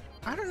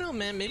 I don't know,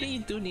 man. Maybe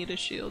you do need a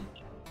shield.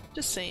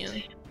 Just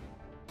saying.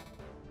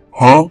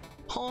 Huh?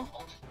 Huh?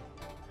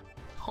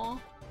 Huh?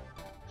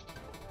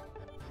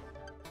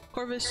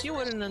 Corvus, you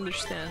wouldn't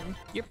understand.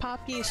 Your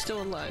poppy is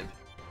still alive.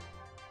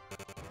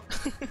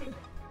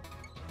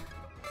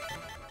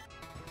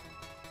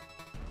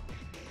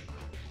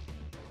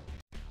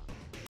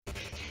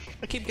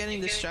 I keep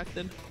getting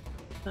distracted.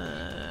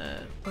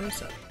 What is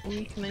that?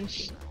 Week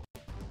 19.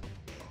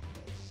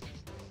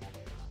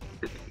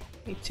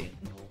 18.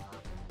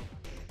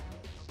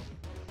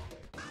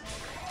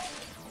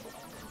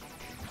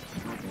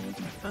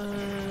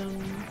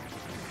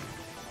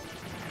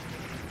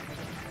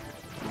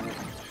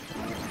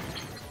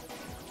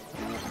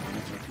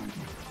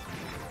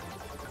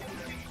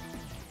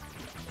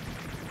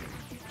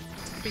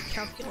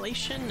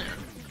 Recalculation.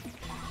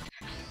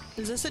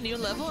 Is this a new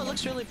level? It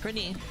looks really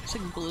pretty. It's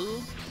like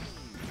blue.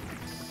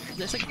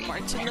 There's like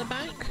parts in the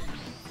back.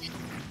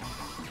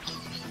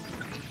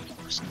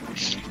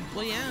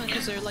 Well, yeah,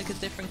 because they're like a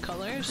different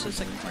color, so it's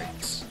like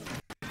parts.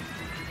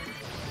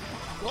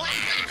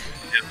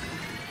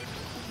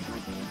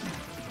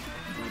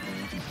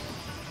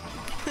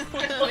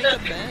 Wanna make a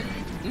bet?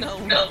 No.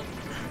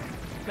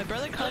 My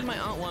brother called my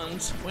aunt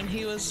once when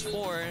he was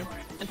 4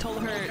 and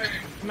told her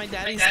my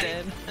daddy's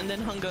dead and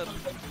then hung up.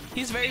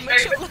 He's very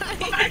much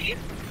alive.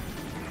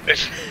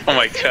 Oh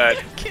my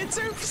god. Kids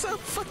are so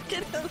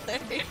fucking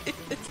hilarious.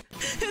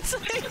 It's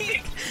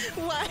like,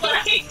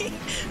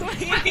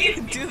 why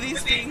you do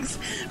these things?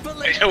 But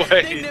like,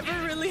 they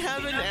never really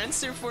have an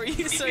answer for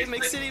you, so it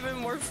makes it even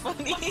more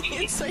funny.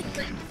 It's like...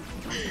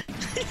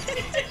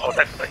 Oh,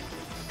 that's like...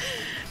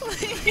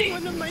 Like,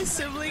 one of my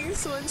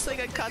siblings once, like,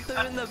 I caught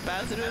them in the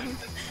bathroom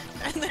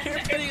and they were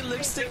putting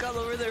lipstick all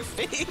over their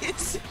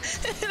face.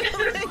 And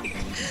I'm like,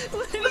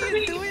 what are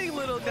you doing,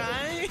 little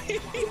guy?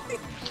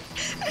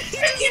 He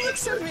just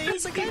looks at me,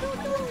 he's like, I don't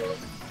know.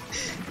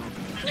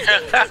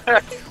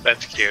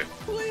 That's cute.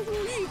 What were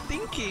you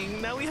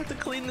thinking? Now we have to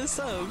clean this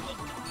up.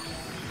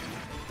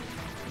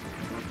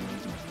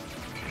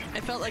 I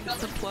felt like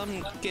the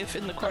plum gif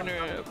in the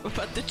corner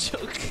about the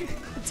joke.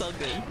 It's all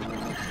good.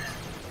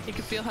 You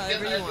can feel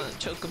however you want,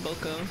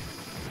 Chocoboko.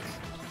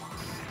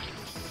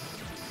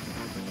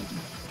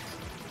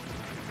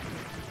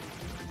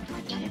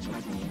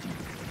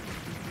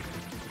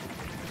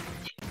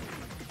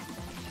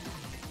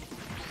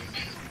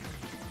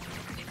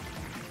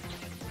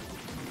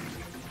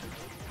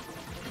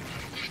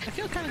 I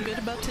feel kind of good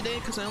about today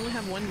because I only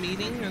have one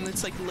meeting and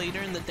it's like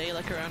later in the day,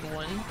 like around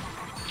 1.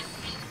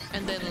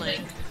 And then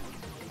like,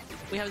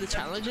 we have the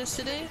challenges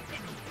today,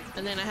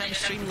 and then I have a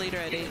stream later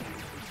at 8.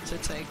 So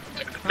it's like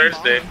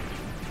Thursday.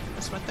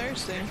 That's my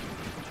Thursday.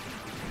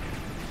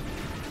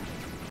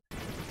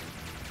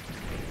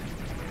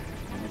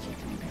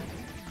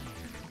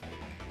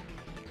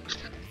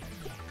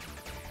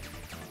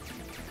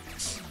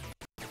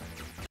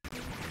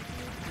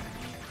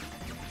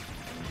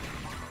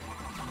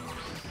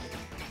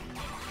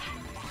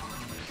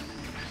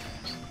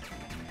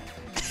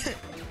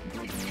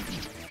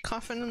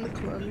 Coffin in the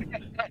club.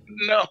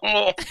 No.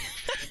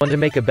 Want to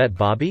make a bet,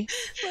 Bobby?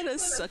 What a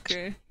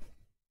sucker.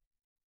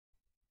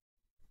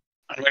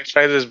 I'm gonna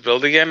try this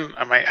build again.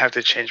 I might have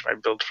to change my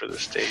build for the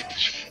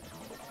stage.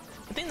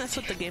 I think that's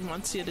what the game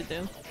wants you to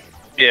do.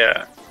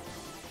 Yeah.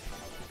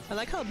 I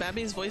like how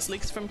Babi's voice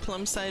leaks from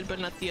Plum's side, but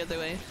not the other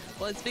way.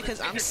 Well, it's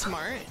because I'm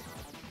smart,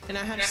 and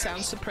I have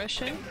sound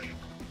suppression.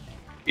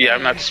 Yeah,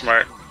 I'm not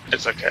smart.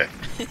 It's okay.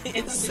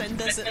 Sen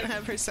doesn't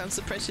have her sound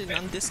suppression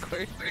on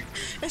Discord.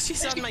 And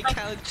she's on my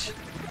couch.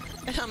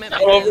 And I'm at my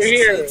over desk,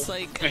 here. so it's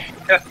like...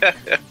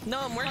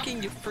 No, I'm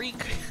working, you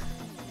freak.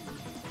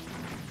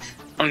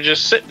 I'm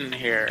just sitting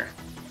here.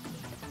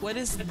 What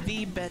is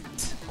the bet,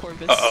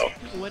 Corvus? Uh-oh.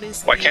 What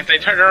is Why can't I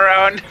turn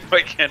around?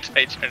 Why can't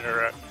I turn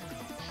around?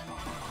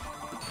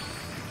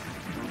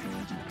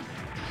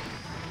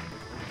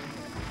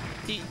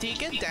 Do you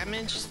get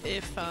damaged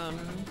if,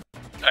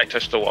 I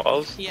touch the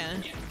walls?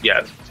 Yeah.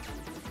 Yes.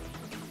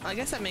 I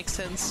guess that makes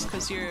sense,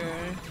 because you're...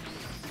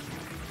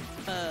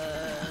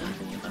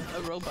 a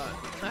a robot?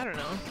 I don't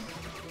know.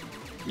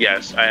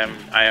 Yes, I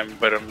am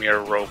but a mere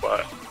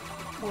robot.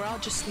 We're all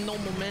just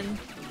normal men.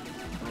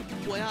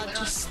 We're all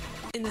just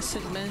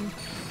innocent men.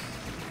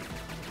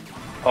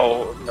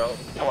 Oh no,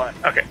 come on.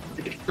 Okay.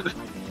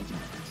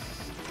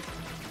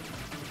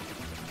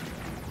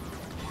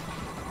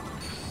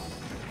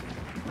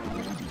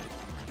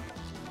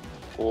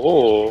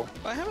 Oh.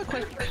 I have a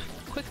quick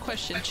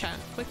question, chat.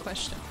 Quick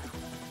question.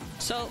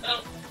 So,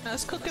 I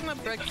was cooking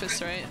up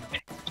breakfast, right?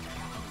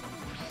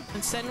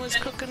 And Sen was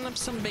cooking up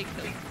some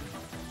bacon.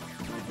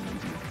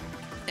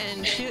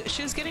 And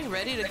she was getting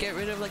ready to get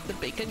rid of like the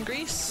bacon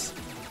grease.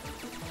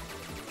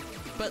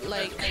 But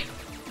like,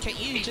 can't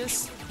you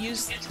just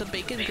use the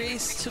bacon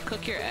grease to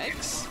cook your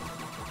eggs?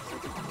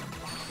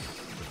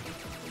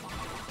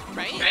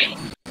 Right?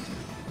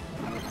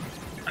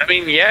 I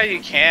mean, yeah,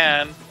 you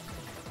can.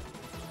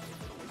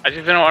 I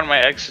just didn't want my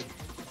eggs.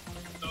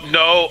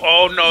 No,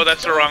 oh no,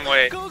 that's the wrong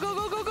way. Go, go,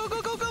 go, go, go,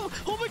 go, go, go!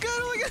 Oh my god,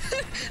 oh my god!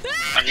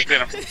 I'm just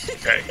gonna.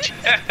 Okay.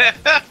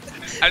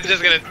 I'm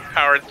just gonna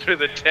power through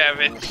the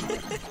damage.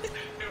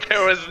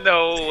 There was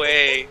no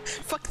way.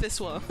 Fuck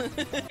this wall.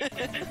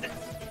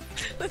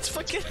 That's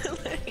fucking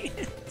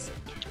hilarious.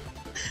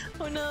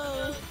 Oh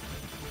no.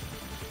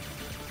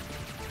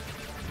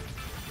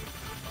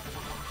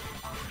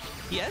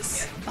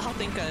 Yes? Oh,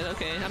 thank god.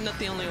 Okay, I'm not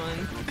the only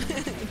one.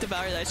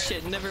 Devour that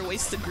shit. Never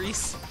waste the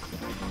grease.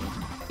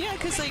 Yeah,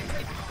 cause like,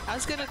 I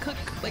was gonna cook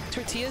like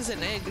tortillas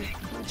and egg.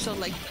 So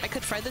like, I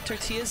could fry the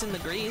tortillas in the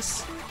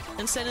grease.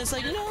 And Sen is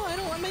like, no, I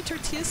don't want my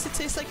tortillas to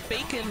taste like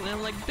bacon. And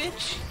I'm like,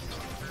 bitch,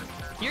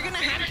 you're gonna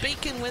have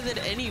bacon with it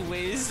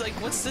anyways. Like,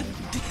 what's the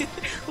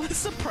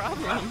what's the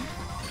problem?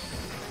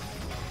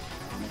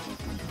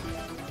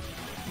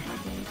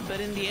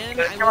 But in the end,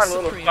 They came out a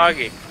little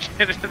soggy.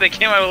 They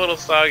came out a little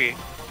soggy.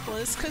 Well,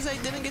 it's because I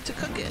didn't get to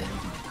cook it.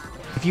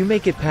 If you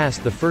make it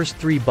past the first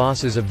 3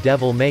 bosses of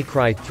Devil May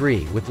Cry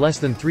 3 with less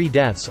than 3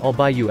 deaths, I'll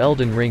buy you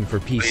Elden Ring for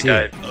PC. He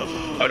died.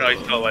 Oh no, he's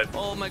still alive.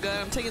 Oh my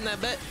god, I'm taking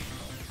that bet.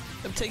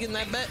 I'm taking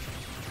that bet.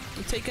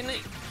 I'm taking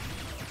it.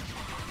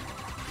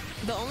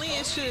 The only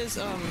issue is,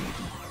 well,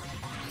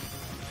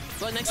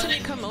 next time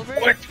you come over,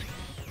 What?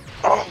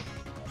 Oh,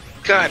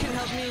 God. you can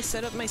help me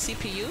set up my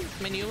CPU,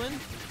 my new one,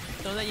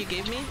 the one that you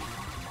gave me.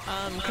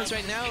 Because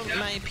right now,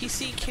 my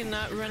PC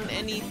cannot run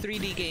any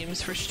 3D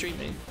games for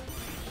streaming.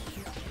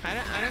 I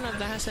don't know if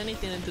that has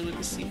anything to do with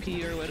the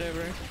CPU or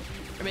whatever.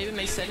 Or maybe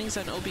my settings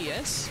on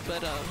OBS,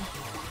 but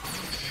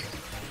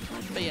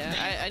yeah,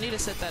 I need to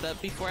set that up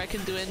before I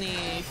can do any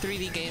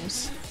 3D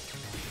games.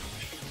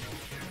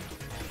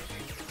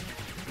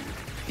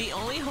 The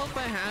only hope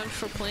I have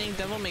for playing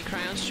Devil May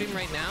Cry on stream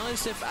right now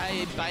is if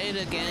I buy it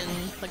again,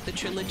 like the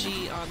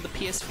trilogy on the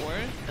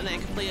PS4, and then I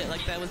can play it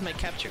like that with my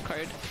capture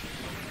card.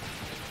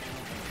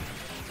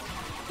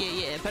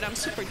 Yeah, but I'm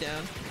super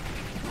down.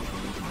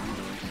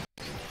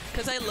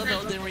 Cause I love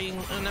Elden Ring,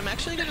 and I'm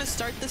actually gonna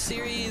start the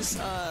series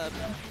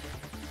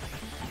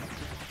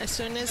as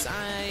soon as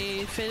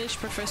I finish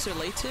Professor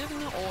Layton,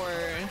 or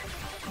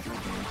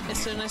as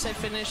soon as I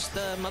finish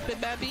the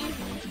Muppet Babi,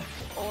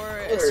 or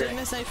as soon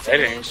as I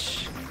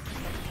finish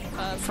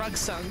Frog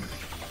Song.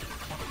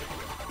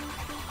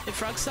 If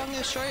Frog Song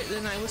is short,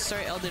 then I will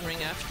start Elden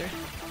Ring after.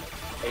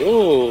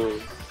 Ooh,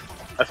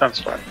 that sounds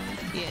fun.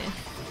 Yeah.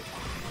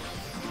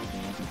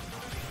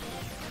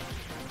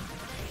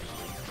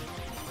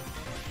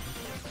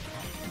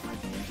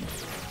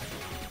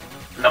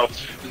 No,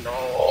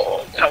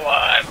 no, come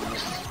on.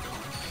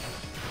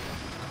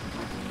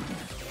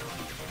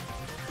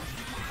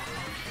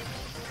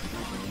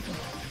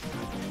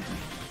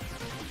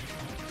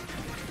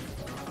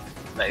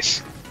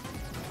 Nice.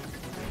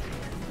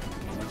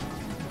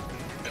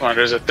 Come on,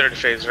 there's a third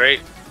phase, right?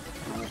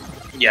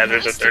 Yeah,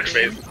 there's a third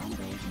phase.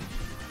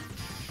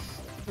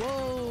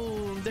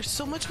 Whoa, there's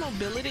so much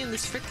mobility in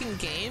this freaking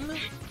game.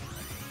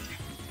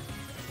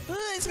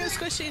 Ah, it's gonna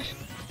squish you.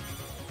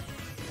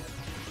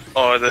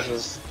 Oh,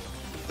 this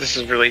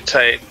is really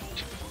tight.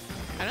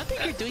 I don't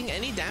think you're doing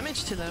any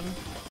damage to them.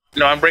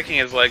 No, I'm breaking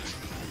his legs.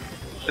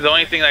 The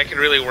only thing that can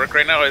really work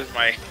right now is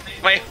my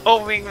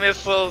homing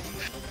missiles.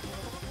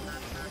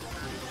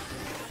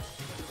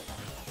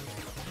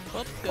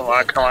 Oh, Come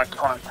on, come on,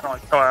 come on, come on,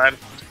 come on.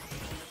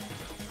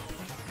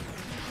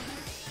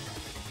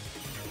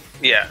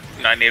 Yeah,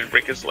 no, I need to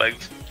break his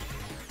legs.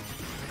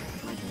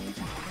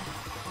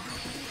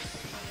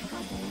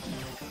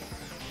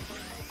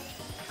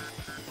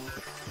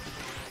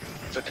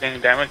 Is that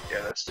taking damage?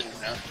 Yeah, that's doing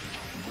that.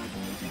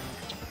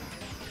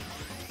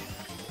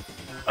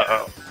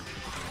 Uh-oh.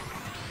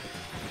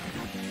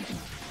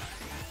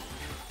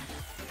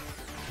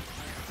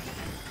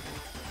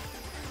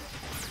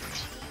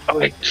 Oh,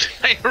 I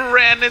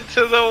ran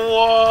into the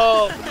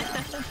wall!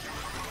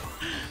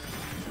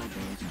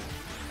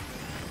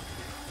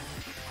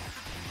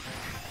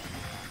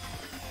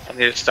 I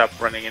need to stop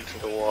running into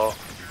the wall.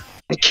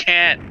 I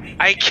can't!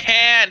 I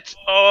can't!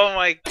 Oh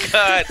my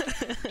god!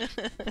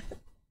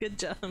 Good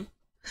job.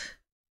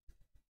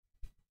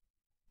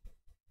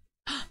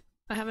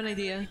 I have an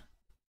idea.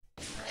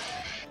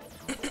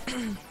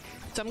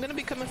 So I'm gonna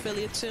become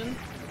affiliate soon.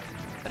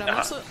 But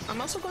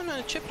I'm also going on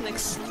a trip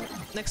next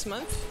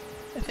month,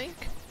 I think.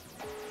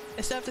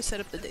 I still have to set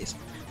up the days.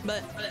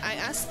 But I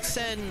asked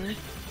Sen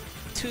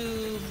to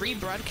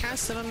rebroadcast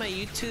some of my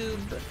YouTube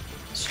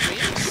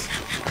streams.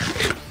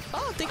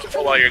 Oh, thank you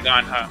for while you're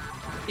gone, huh?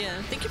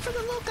 Yeah, thank you for the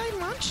little guy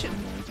launching.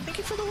 Thank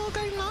you for the little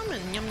guy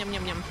nomming. Yum yum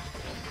yum yum.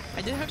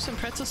 I do have some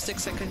pretzel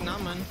sticks I could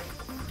nom on.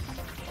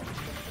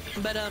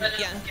 But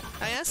yeah,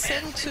 I asked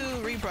Sen to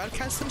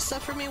rebroadcast some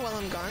stuff for me while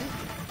I'm gone.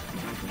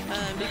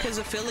 Because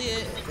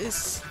affiliate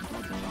is...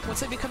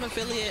 Once I become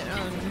affiliate,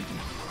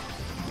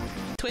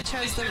 Twitch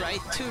has the right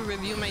to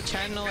review my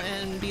channel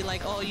and be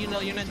like, oh, you know,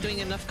 you're not doing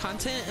enough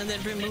content, and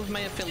then remove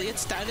my affiliate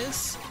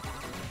status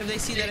if they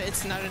see that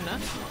it's not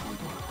enough.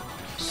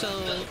 So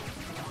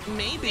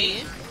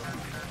maybe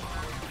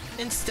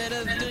instead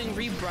of doing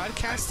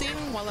rebroadcasting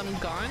while I'm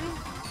gone,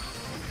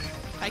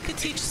 I could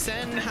teach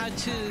Sen how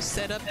to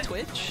set up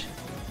Twitch,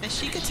 and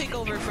she could take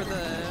over for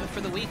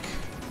the week.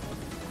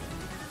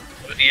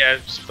 Yeah,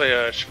 just play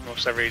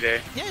shmups every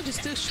day. Yeah,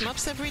 just do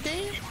shmups every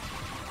day.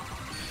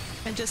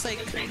 And just like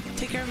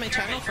take care of my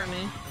channel for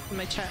me in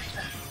my chat.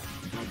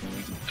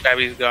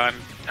 Babi's gone.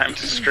 Time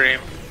to stream.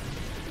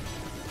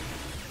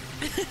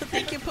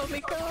 Thank you,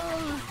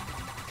 Pomiko.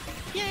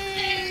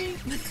 Yay!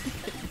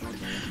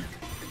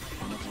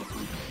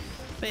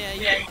 But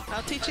yeah,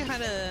 I'll teach you how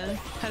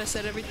to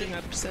set everything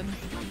up, Sen.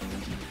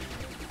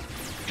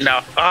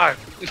 No. Ah,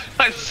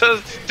 I'm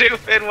so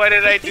stupid. Why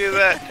did I do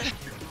that?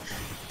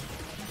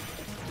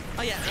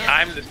 Oh yeah.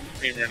 I'm the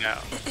streamer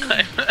now.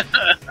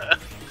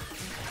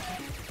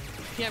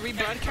 Yeah,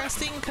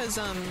 rebroadcasting, cause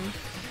well,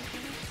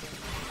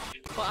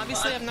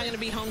 obviously I'm not gonna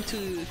be home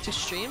to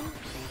stream,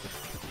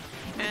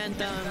 and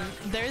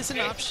there is an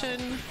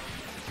option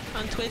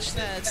on Twitch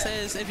that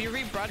says if you're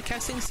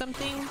rebroadcasting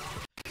something,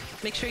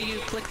 make sure you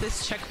click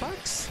this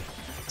checkbox.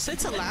 So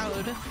it's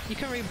allowed. You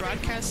can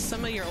rebroadcast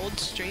some of your old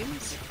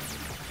streams.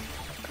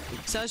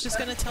 So I was just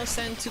gonna tell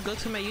Sen to go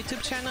to my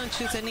YouTube channel and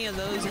choose any of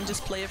those and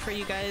just play it for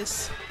you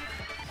guys.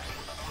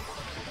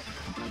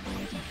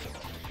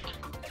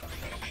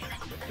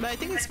 But I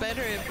think it's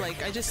better if,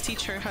 like, I just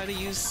teach her how to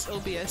use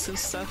OBS and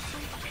stuff.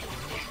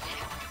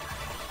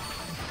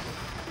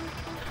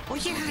 Oh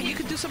yeah, you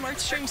could do some art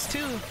streams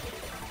too!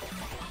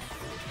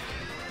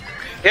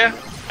 Yeah,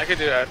 I could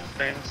do that.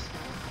 Things.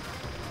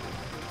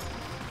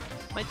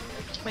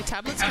 My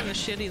tablet's kinda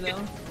shitty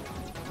though.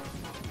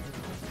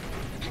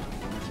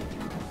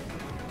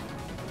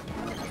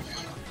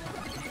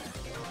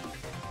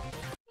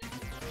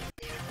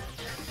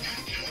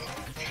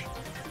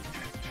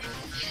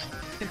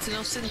 It's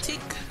no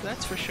Cintiq,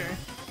 that's for sure.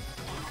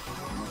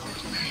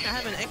 I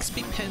have an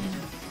XP pen.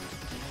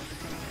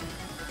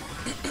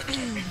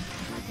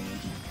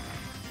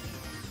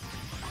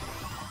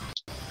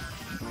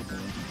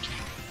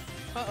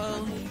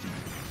 Uh-oh.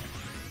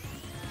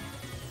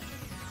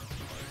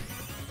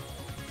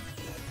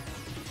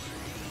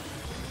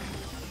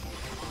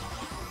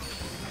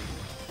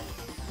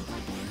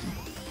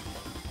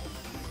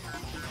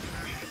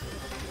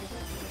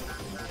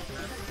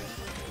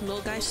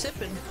 Little guy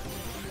sipping.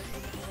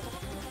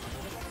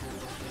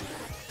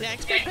 The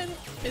XP pen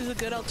is a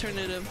good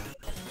alternative.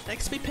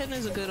 XP pen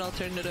is a good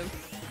alternative.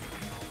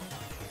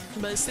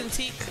 But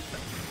Cintiq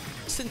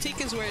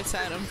is where it's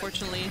at,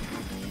 unfortunately.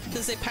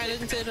 Because they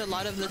patented a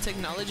lot of the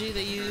technology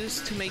they use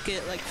to make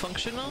it like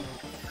functional.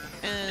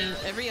 And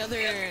every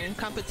other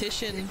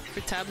competition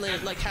for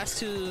tablet like has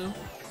to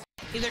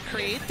either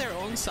create their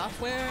own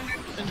software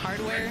and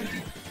hardware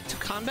to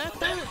combat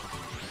that,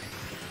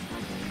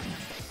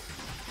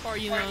 or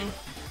you know,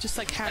 just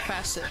like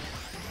half-ass it.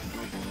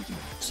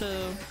 So,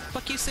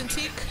 fuck you,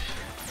 Cintiq,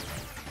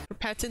 for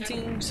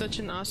patenting such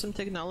an awesome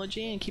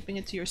technology and keeping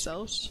it to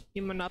yourselves,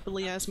 you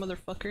monopoly-ass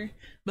motherfucker.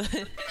 But,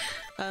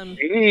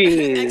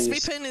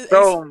 XP Pen is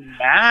so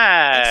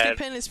mad. XP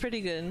Pen is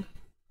pretty good.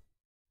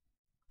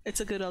 It's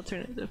a good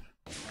alternative.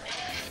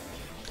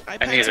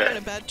 iPads aren't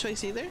a bad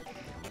choice either.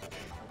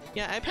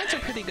 Yeah, iPads are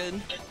pretty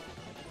good.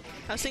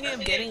 I was thinking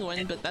of getting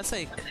one, but that's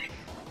like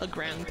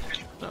 $1,000. And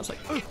I was like,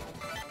 oh,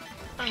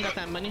 I don't got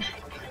that money.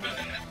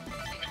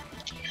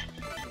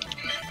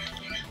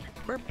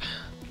 Burp.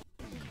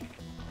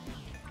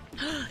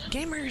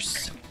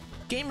 Gamers!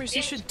 Gamers,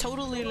 you should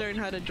totally learn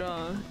how to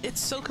draw. It's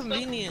so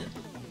convenient.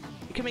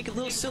 You can make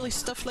little silly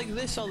stuff like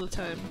this all the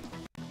time.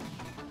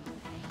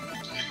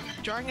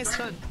 Drawing is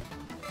fun.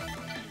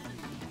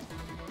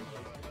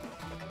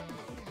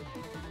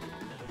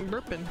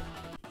 Burping.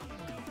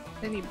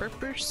 Any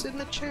burpers in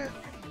the chat?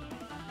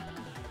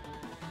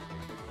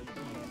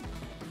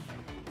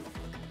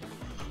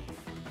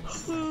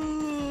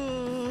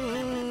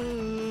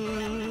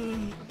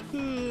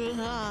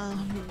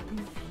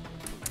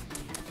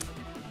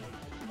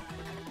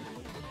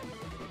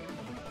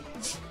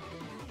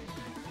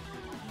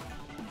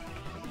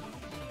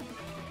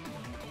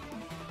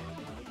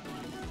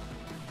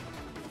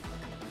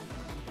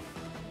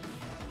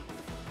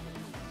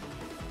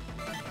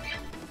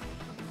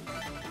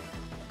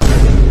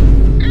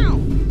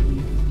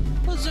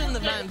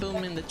 Vine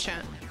boom in the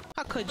chat.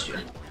 How could you?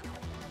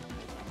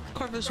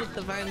 Corvus with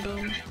the vine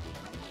boom.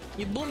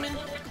 You booming?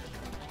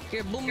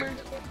 You're a boomer.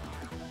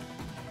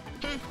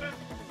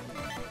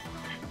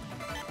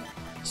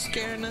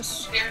 Scaring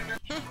us.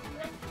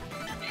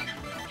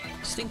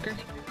 Stinker.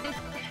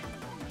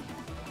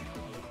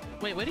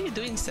 Wait, what are you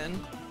doing, Sen?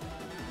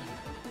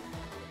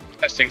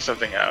 Testing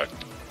something out.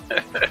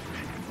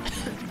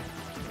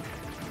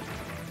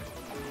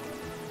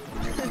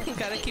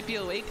 Gotta keep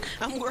you awake.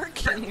 I'm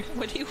working.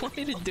 What do you want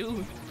me to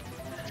do?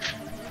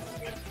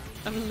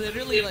 I'm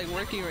literally like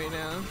working right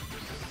now.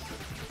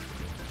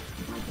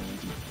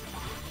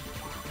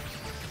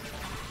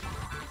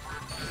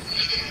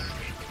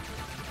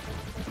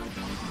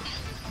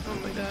 Oh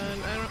my god,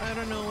 I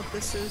don't know what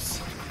this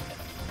is.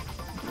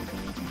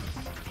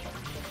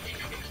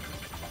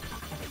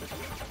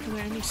 Are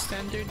there any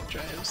standard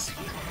drives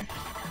here?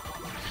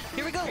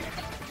 Here we go!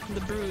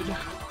 The brood.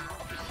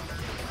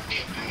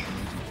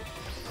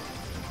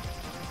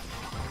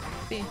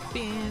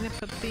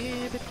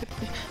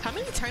 How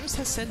many times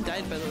has Sen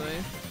died, by the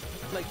way?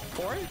 Like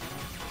 4?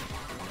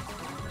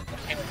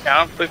 Keep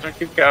count, please don't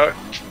keep count.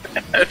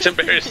 That's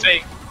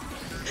embarrassing.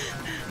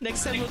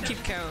 Next time we'll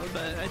keep count,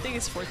 but I think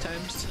it's 4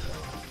 times.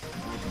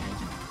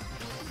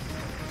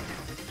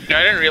 You know,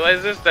 I didn't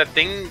realize this. That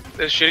thing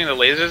that's shooting the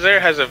lasers there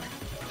has a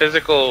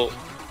physical,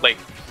 like,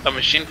 a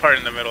machine part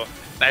in the middle.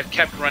 And I've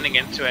kept running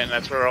into it, and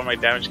that's where all my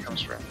damage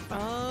comes from.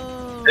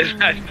 Oh.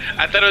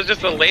 I thought it was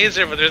just a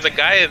laser, but there's a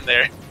guy in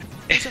there.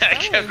 I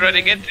kept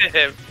running into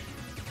him.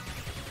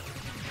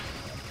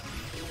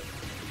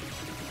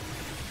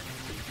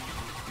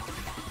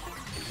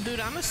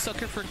 Dude, I'm a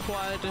sucker for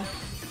quad.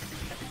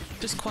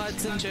 Just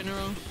quads in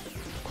general.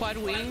 Quad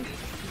wing,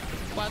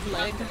 quad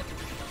leg,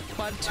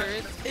 quad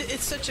turret.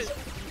 It's such a...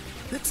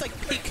 It's like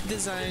peak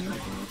design.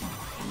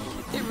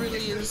 It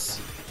really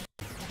is.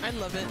 I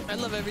love it. I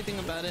love everything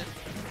about it.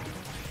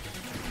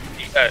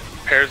 You got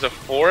pairs of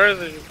 4?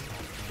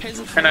 Pairs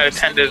of 4. 10 out of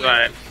 10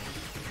 design.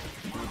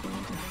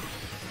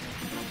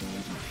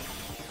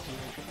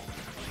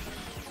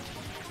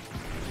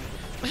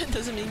 It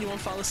doesn't mean you won't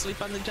fall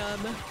asleep on the job.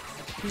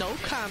 No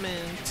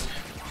comment.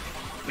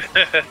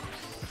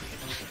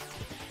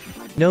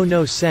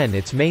 No, Sen,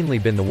 it's mainly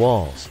been the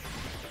walls.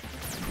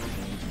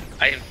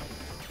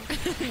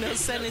 No,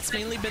 Sen, it's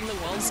mainly been the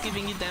walls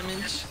giving you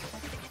damage.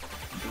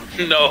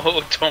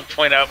 No, don't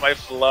point out my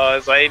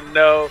flaws, I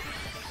know.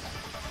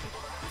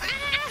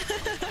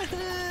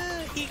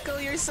 Eco,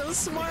 you're so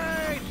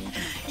smart!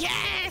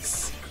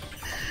 Yes!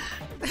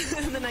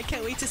 And then I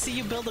can't wait to see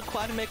you build a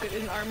quad mech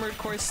in Armored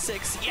Core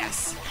 6.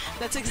 Yes!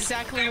 That's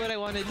exactly what I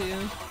want to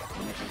do.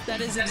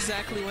 That is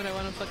exactly what I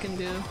want to fucking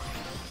do.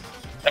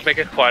 I make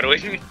a quad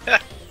wing.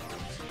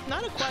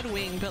 Not a quad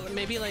wing, but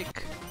maybe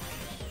like...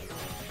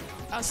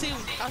 I'll see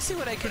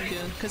what I can do,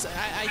 because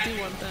I do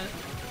want that.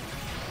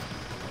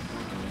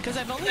 Because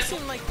I've only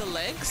seen like the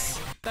legs,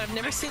 but I've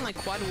never seen like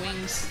quad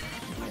wings.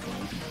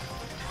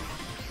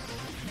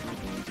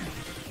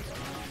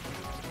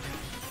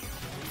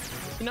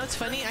 You know, it's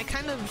funny, I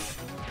kind of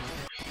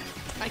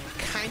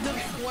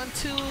want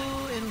to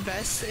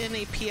invest in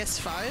a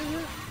PS5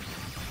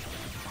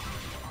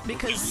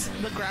 because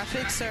the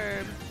graphics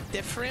are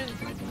different,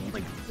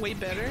 like way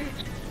better,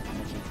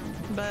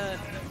 but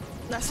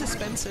that's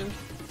expensive.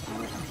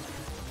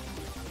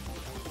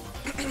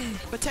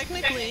 But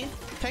technically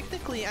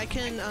I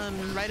can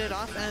write it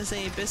off as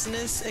a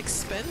business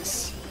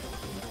expense,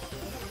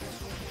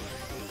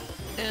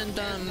 and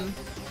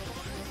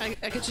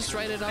I could just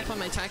write it off on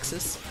my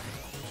taxes.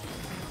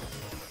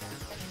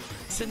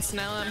 Since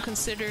now I'm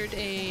considered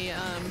a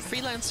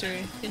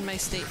freelancer in my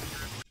state.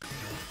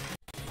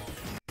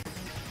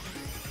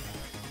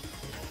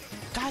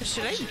 God,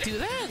 should I do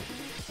that?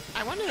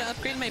 I wanted to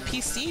upgrade my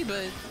PC,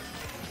 but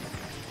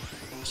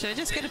should I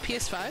just get a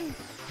PS5?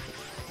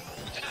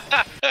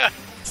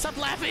 Stop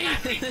laughing!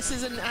 This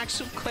is an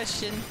actual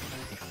question.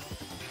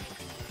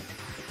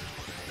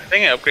 I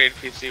think an upgraded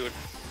PC would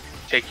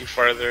take you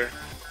farther.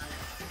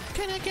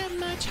 Can I get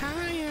much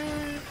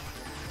higher?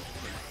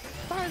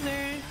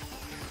 Farther.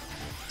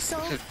 So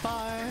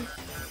far.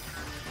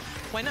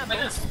 Why not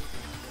both?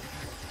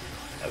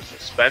 That's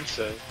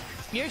expensive.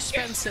 You're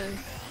expensive.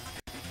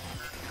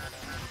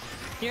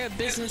 You're a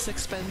business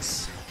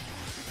expense.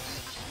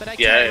 But I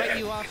can't write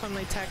you off on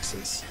my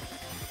taxes.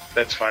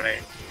 That's funny.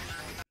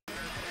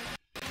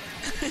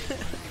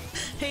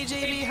 Hey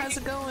JB, how's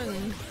it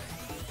going?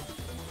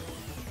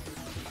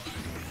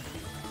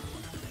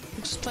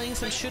 Just playing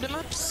some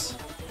shoot-em-ups?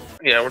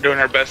 Yeah, we're doing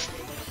our best.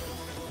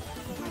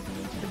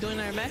 We're doing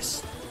our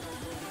best.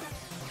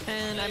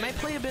 And I might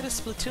play a bit of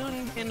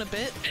Splatoon in a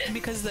bit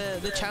because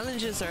the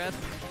challenges are up.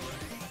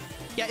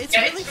 Yeah, it's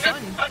really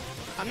fun.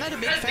 I'm not a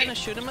big fan of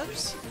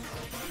shoot-em-ups,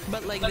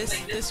 but like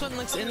this one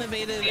looks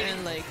innovative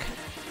and like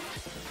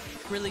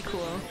really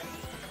cool.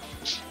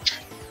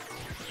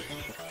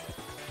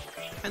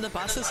 And the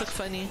bosses look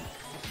funny.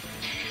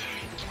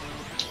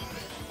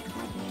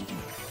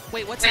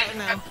 Wait, what's out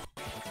now?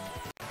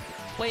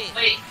 Wait.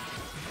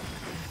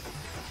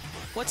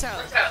 What's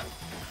out?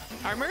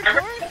 Armored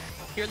Core?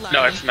 You're lying.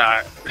 No, it's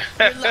not.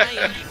 You're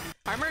lying.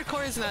 Armored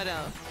Core is not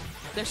out.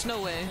 There's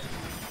no way.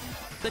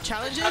 The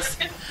challenges?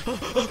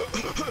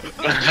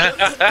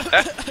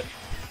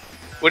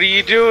 What are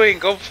you doing?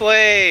 Go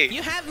play!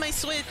 You have my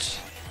Switch!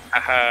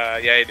 Haha,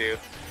 yeah I do.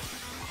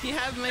 You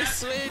have my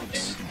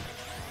Switch!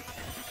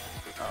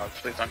 Oh,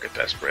 please don't get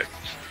desperate.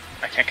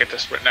 I can't get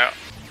desperate now.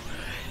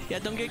 Yeah,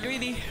 don't get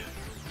greedy.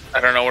 I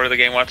don't know where the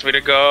game wants me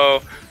to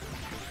go.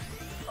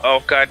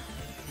 Oh god.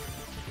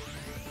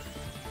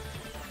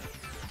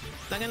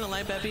 Not gonna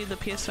lie, Babi, the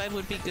PS5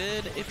 would be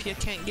good if you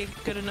can't get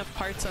good enough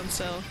parts on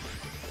sale.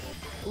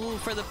 Ooh,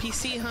 for the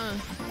PC, huh?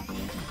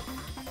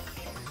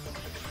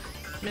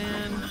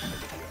 Man.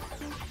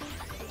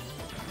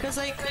 Cause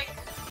like,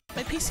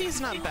 my PC is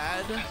not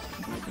bad,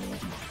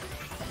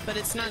 but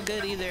it's not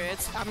good either.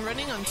 I'm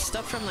running on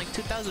stuff from like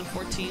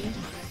 2014,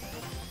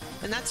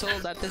 and that's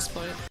old at this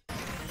point.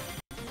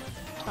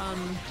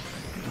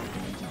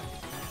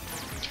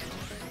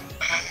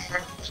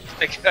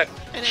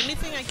 And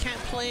anything I can't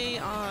play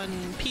on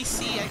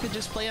PC, I could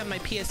just play on my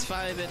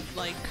PS5 and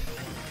like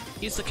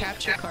use the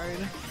capture card.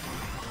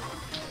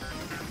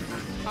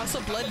 Also,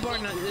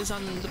 Bloodborne is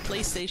on the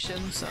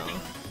PlayStation, so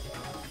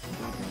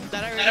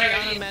that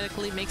already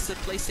automatically makes the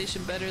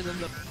PlayStation better than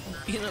the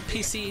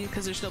PC,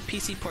 because there's no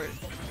PC port.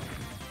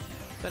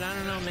 But I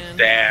don't know, man.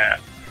 Damn,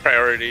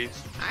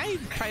 priorities. I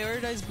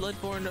prioritize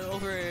Bloodborne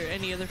over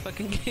any other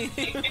fucking game.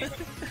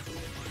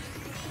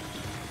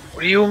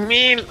 What do you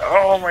mean?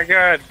 Oh my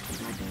god.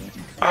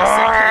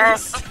 Ah!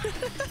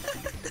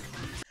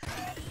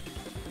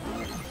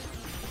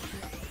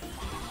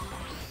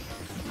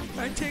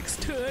 RTX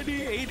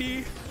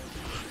 2080.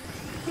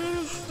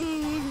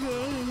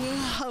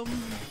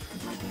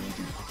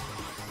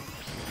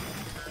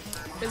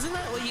 Isn't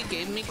that what you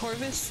gave me,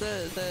 Corvus?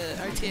 The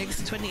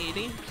RTX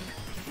 2080?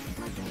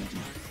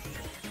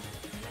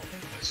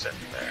 Sit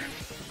there.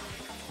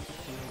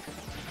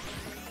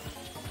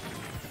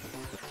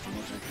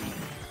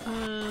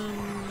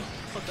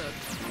 Hold up.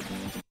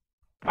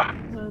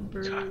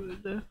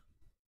 Brood.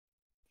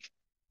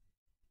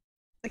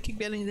 I keep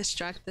getting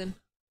distracted.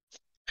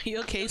 Are you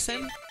okay,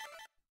 Sen?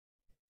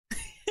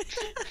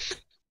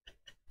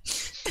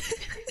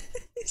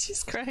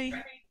 She's crying.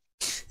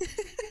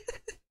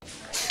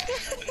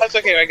 That's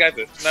okay, I got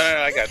this. No,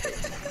 I got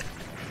this.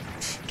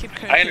 Keep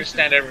crying. I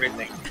understand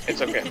everything.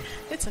 It's okay.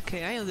 It's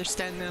okay, I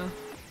understand now.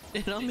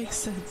 It all makes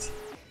sense.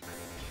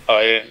 Oh,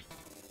 I didn't.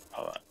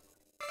 Hold on.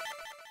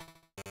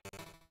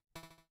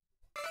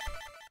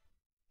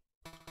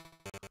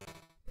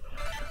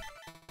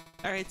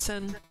 Alright,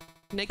 Sen.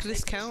 Make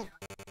this count.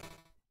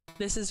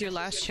 This is your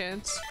last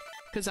chance.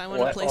 Because I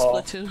want to play Oh.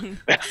 Splatoon.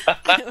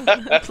 I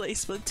want to play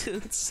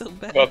Splatoon so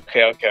bad.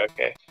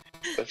 Okay.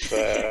 Let's,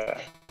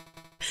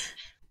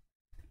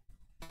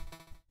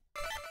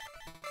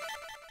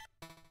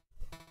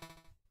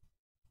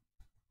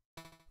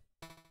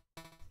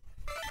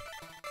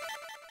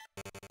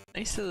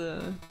 Nice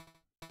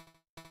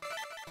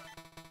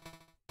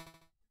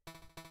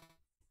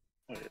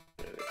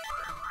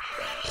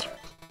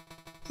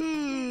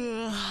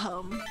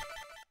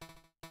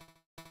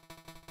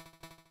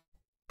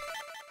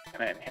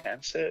Can I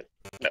enhance it?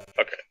 No,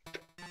 okay.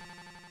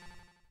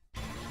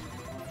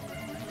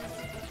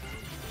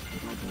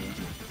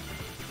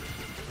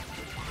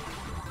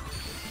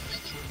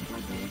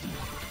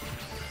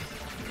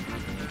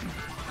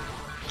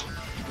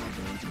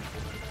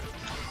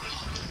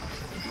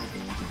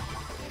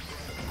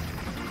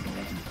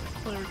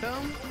 There we go.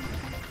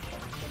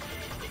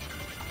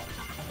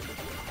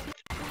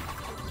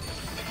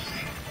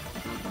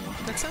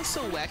 That sounds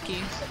so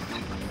wacky.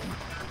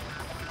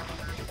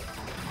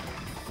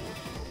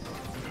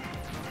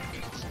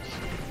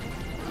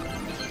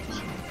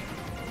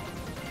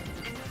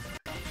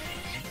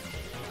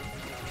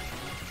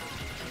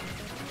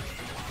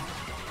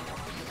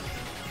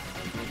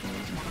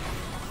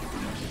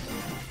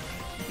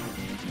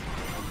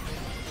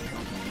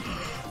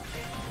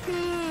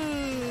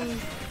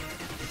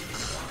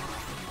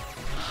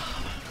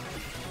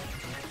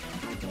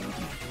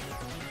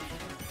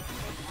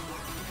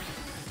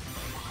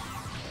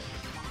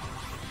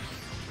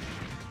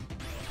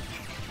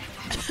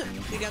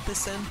 You got this,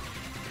 Sen.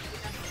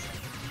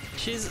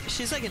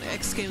 She's like in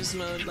X Games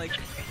mode, like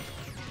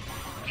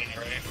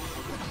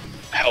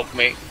Help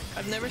me.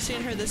 I've never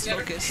seen her this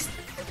focused.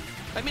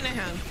 I mean I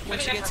have, when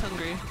she gets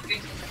hungry.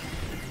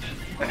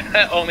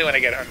 Only when I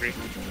get hungry.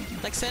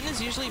 Like Sen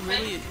is usually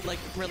really like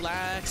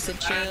relaxed and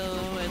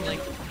chill and like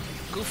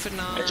goofing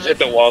I just off. hit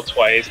the wall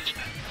twice.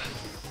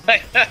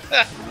 But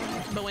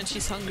when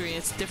she's hungry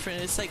it's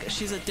different. It's like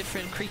she's a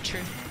different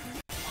creature.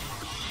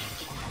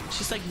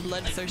 She's like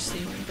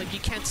bloodthirsty. Like you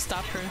can't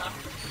stop her.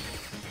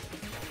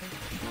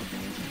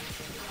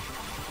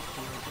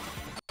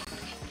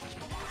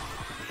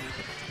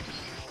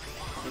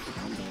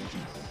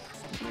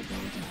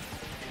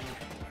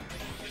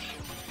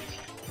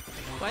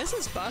 Why is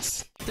this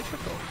boss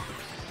difficult?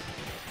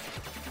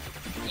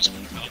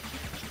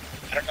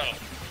 I don't know.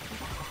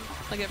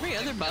 Like every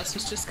other boss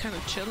was just kind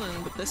of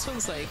chilling, but this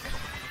one's like...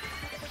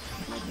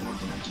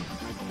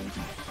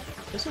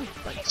 This one's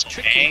like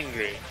tricky.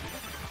 Angry.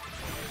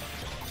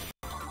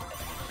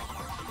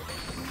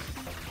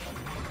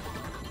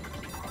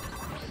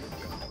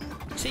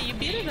 See, you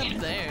beat it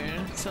up there,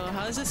 so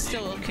how is this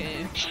still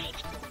okay?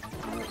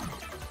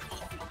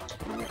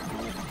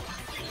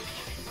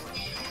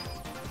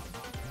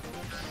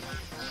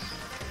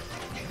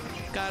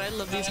 God, I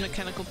love these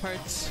mechanical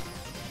parts.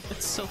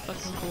 It's so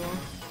fucking cool.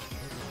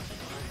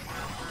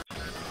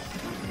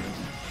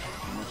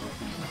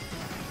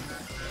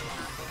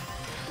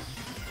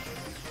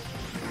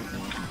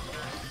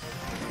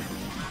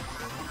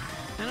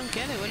 I don't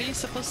get it. What are you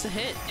supposed to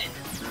hit?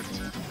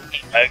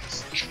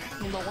 X.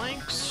 The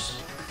wanks.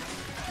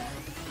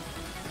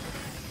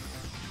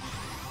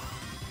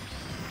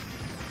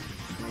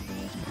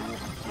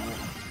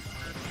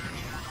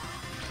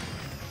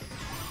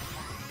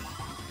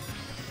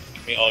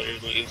 Give me all your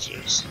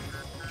lasers.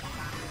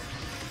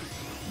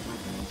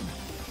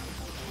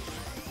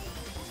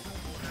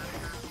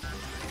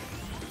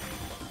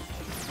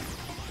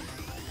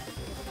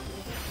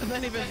 I'm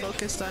not even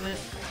focused on it.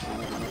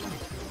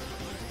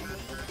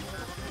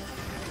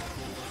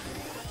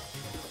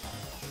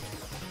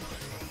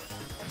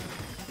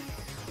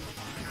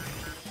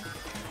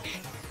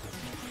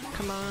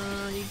 Come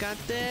on, you got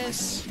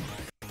this.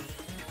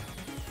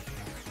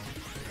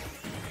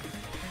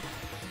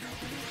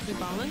 You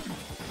balling?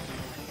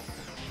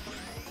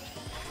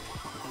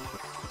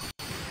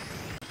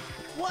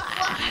 What?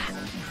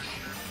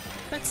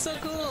 That's so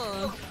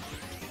cool.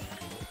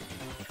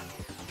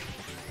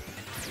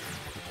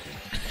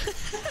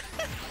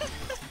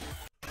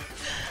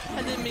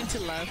 I didn't mean to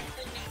laugh.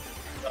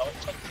 No,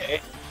 it's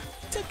okay.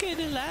 It's okay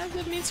to laugh.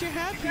 That means you're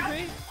happy,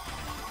 right?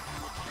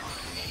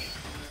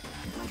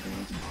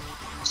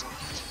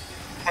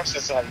 Of course,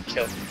 that's how you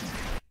kill me.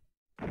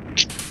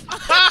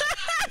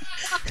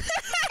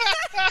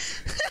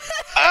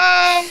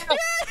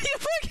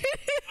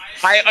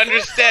 I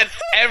understand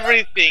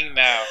everything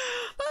now.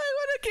 I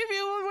wanna give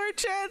you one more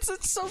chance.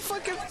 It's so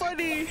fucking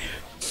funny.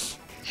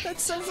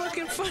 That's so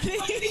fucking funny.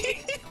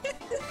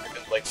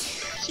 Like,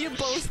 you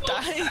both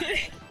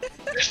died.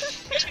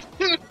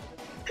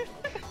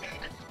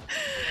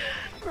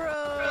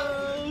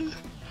 Bro.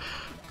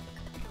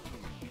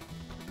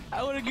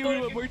 I wanna give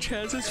you one more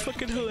chance. It's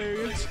fucking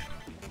hilarious.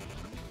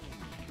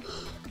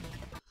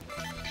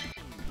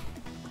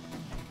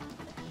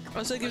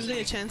 Also, it gives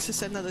me a chance to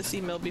send out this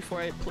email before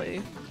I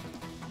play.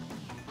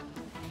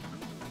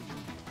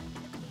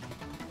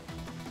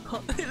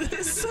 Oh, it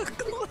is so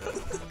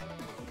close.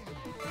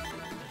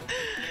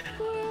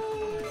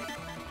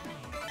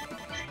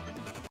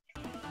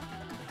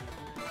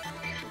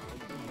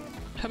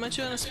 How much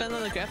you want to spend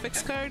on the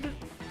graphics card?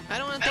 I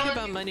don't want to think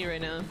about money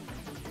right now.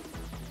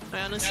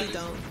 I honestly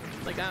don't.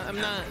 Like, I'm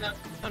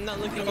not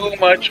looking. Too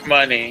much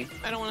money.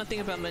 I don't want to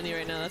think about money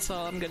right now. That's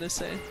all I'm gonna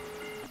say.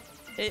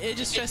 It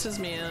just stresses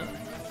me out.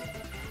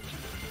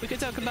 We could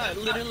talk about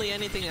literally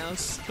anything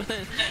else, but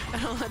I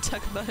don't want to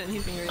talk about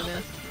anything right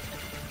now.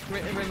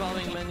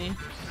 Revolving money.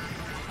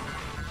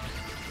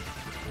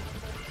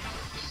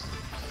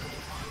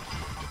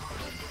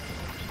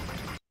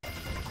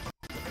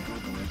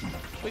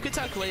 We could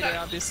talk later,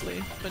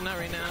 obviously, but not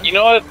right now. You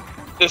know what?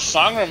 This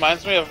song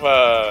reminds me of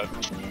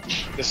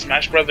the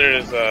Smash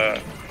Brothers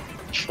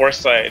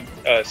Foresight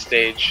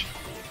stage.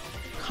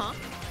 Huh?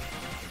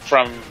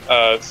 From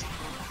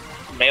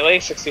Melee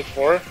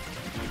 64.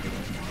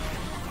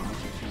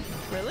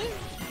 Really?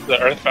 The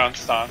Earthbound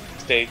song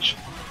stage.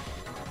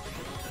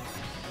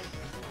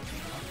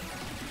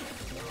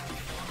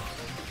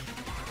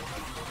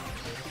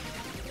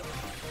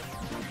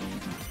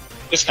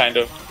 Just kind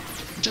of.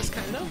 Just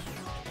kind of?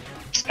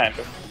 Just kind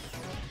of.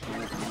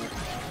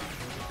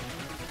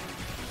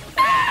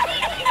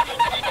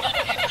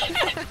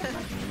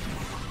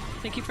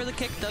 Thank you for the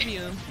kick,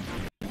 W.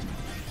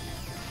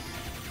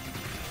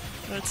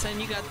 Alright, Sen,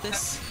 you got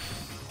this.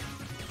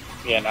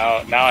 Yeah, now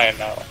I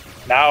know.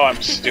 Now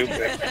I'm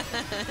stupid.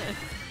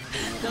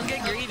 Don't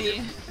get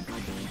greedy.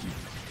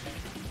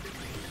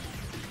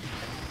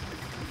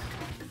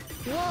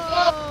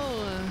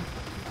 Whoa!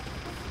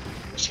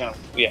 Just gonna,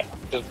 yeah,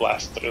 just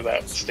blast through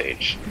that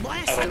stage.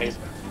 Blast I don't him. need.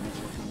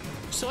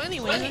 So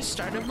anyways, I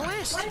started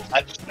blasting.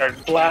 I just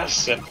started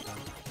blasting.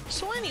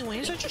 So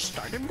anyways, I just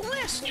started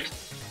blasting.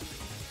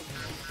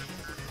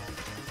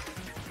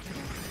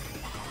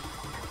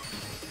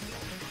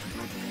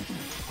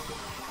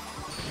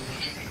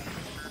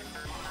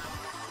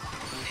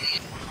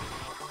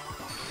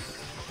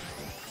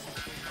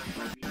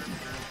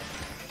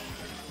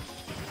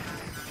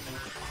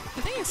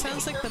 I think it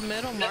sounds like the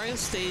Metal Mario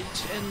stage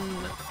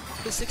in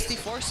the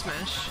 64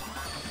 Smash.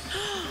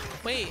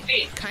 Wait,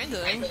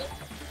 kinda.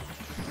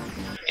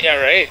 Yeah,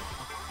 right.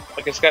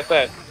 Like it's got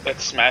that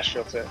Smash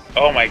feel to it.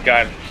 Oh my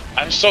god,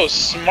 I'm so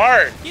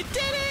smart. You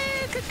did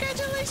it!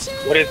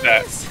 Congratulations! What is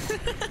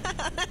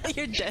that?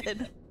 You're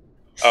dead.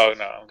 Oh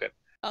no, I'm good.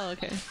 Oh,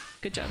 okay.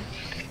 Good job.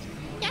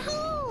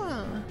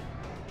 Yahoo!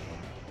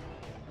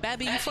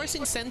 Babi, you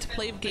forcing Sen to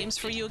play games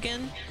for you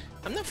again?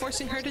 I'm not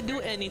forcing her to do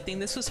anything.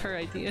 This was her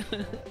idea.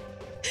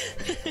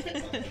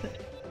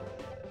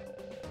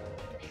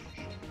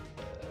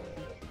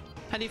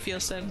 How do you feel,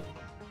 Sen?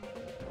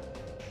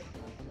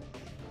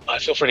 I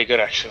feel pretty good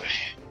actually.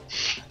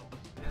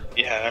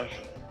 Yeah,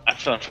 I'm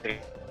feeling pretty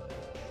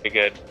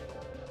good.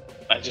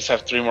 I just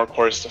have 3 more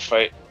cores to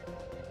fight.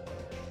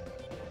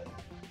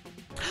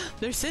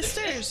 They're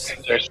sisters!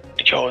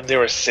 Yo, and they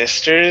were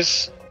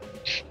sisters?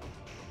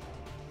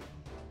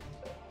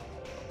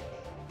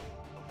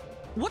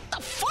 What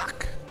the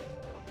fuck?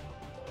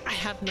 I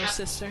have no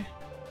sister.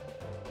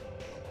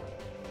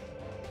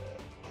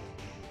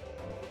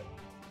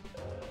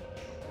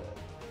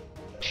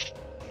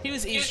 He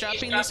was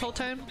eavesdropping this whole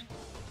time?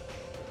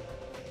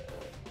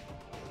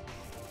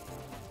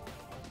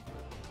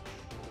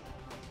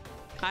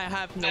 I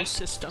have no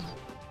system.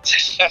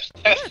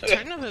 What a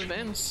turn of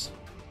events.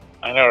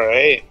 I know,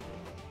 right?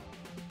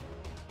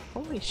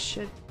 Holy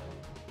shit.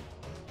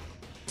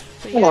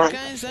 But yeah,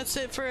 guys, that's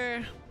it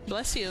for...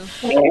 Bless you.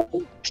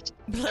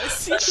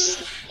 Bless you.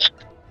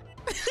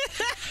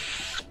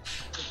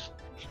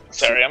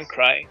 Sorry, I'm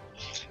crying.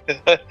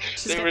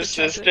 They were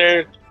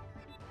sisters.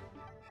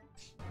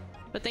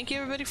 But thank you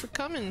everybody for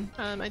coming.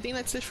 I think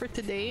that's it for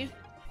today.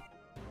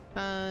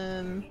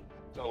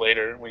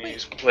 Later, we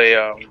play,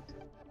 oh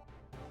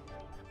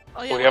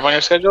yeah, what do you have on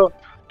your schedule?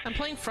 I'm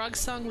playing Frog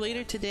Song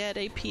later today at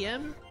 8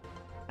 PM.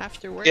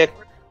 After work. Yeah,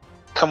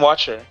 come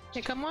watch her.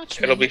 Yeah, come watch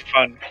me. It'll be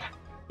fun.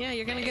 Yeah,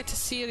 you're gonna get to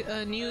see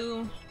a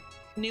new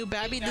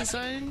Babi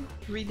design,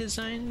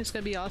 redesign. It's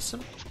gonna be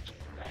awesome.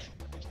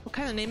 What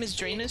kind of name is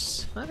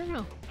Drainus? I don't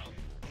know.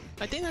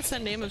 I think that's the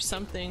name of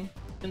something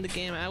in the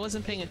game. I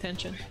wasn't paying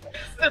attention.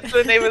 That's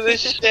the name of the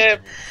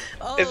ship.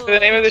 Oh. It's the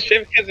name of the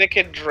ship because it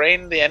can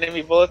drain the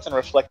enemy bullets and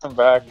reflect them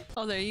back.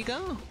 Oh, there you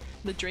go.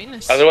 The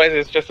Drainus. Otherwise,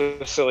 it's just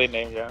a silly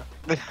name, yeah.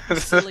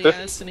 Silly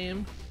ass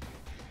name.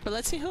 But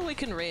let's see who we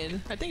can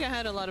raid. I think I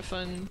had a lot of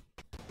fun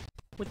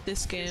with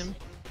this game.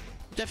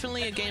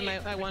 Definitely a game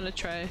I want to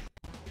try.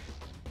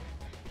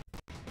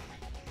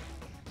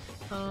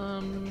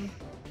 I'm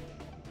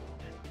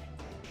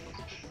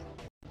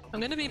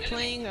gonna be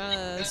playing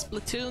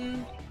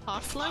Splatoon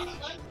offline,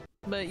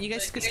 but you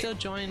guys could still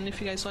join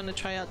if you guys want to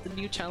try out the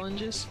new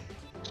challenges.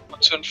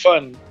 It's been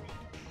fun.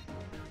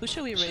 Who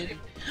should we raid?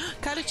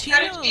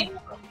 Carachino!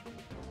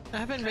 I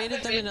haven't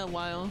raided them in a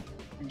while.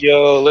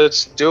 Yo,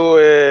 let's do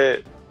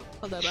it!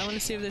 Hold up, I want to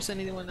see if there's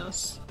anyone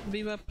else.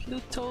 Viva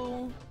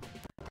Pluto!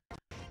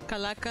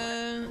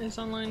 Kalaka is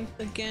online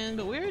again,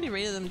 but we already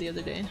raided them the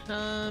other day.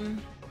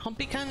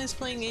 Hompikan is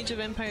playing Age of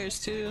Empires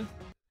too.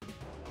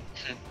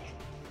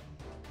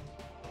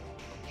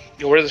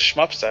 Yo, where are the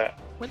shmups at?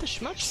 Where the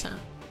shmups at?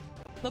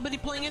 Nobody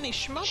playing any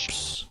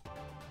shmups?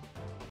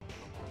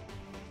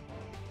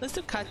 Let's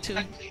do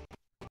Katu.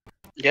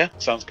 Yeah,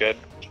 sounds good.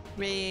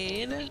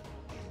 Raid.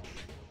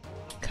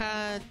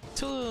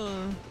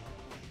 Katu.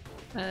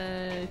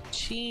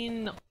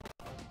 Chino.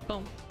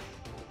 Boom.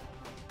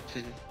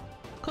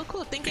 Cool,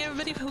 cool. Thank you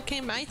everybody who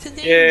came by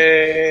today.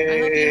 Yay! I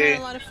hope you had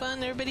a lot of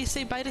fun. Everybody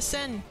say bye to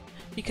Sen.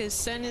 Because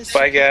Sen is...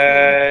 Bye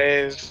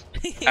guys!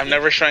 I'm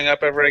never showing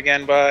up ever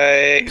again,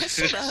 bye!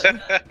 Shut up.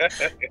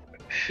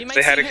 You might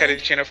Say hi to see her-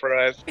 Carachino for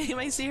us. You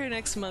might see her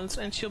next month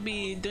and she'll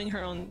be doing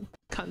her own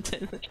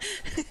content.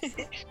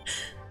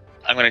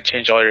 I'm gonna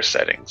change all your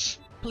settings.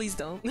 Please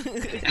don't.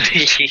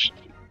 Alright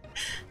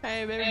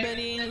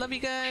everybody, love you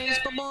guys,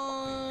 bye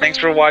bye! Thanks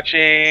for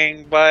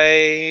watching,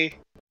 bye!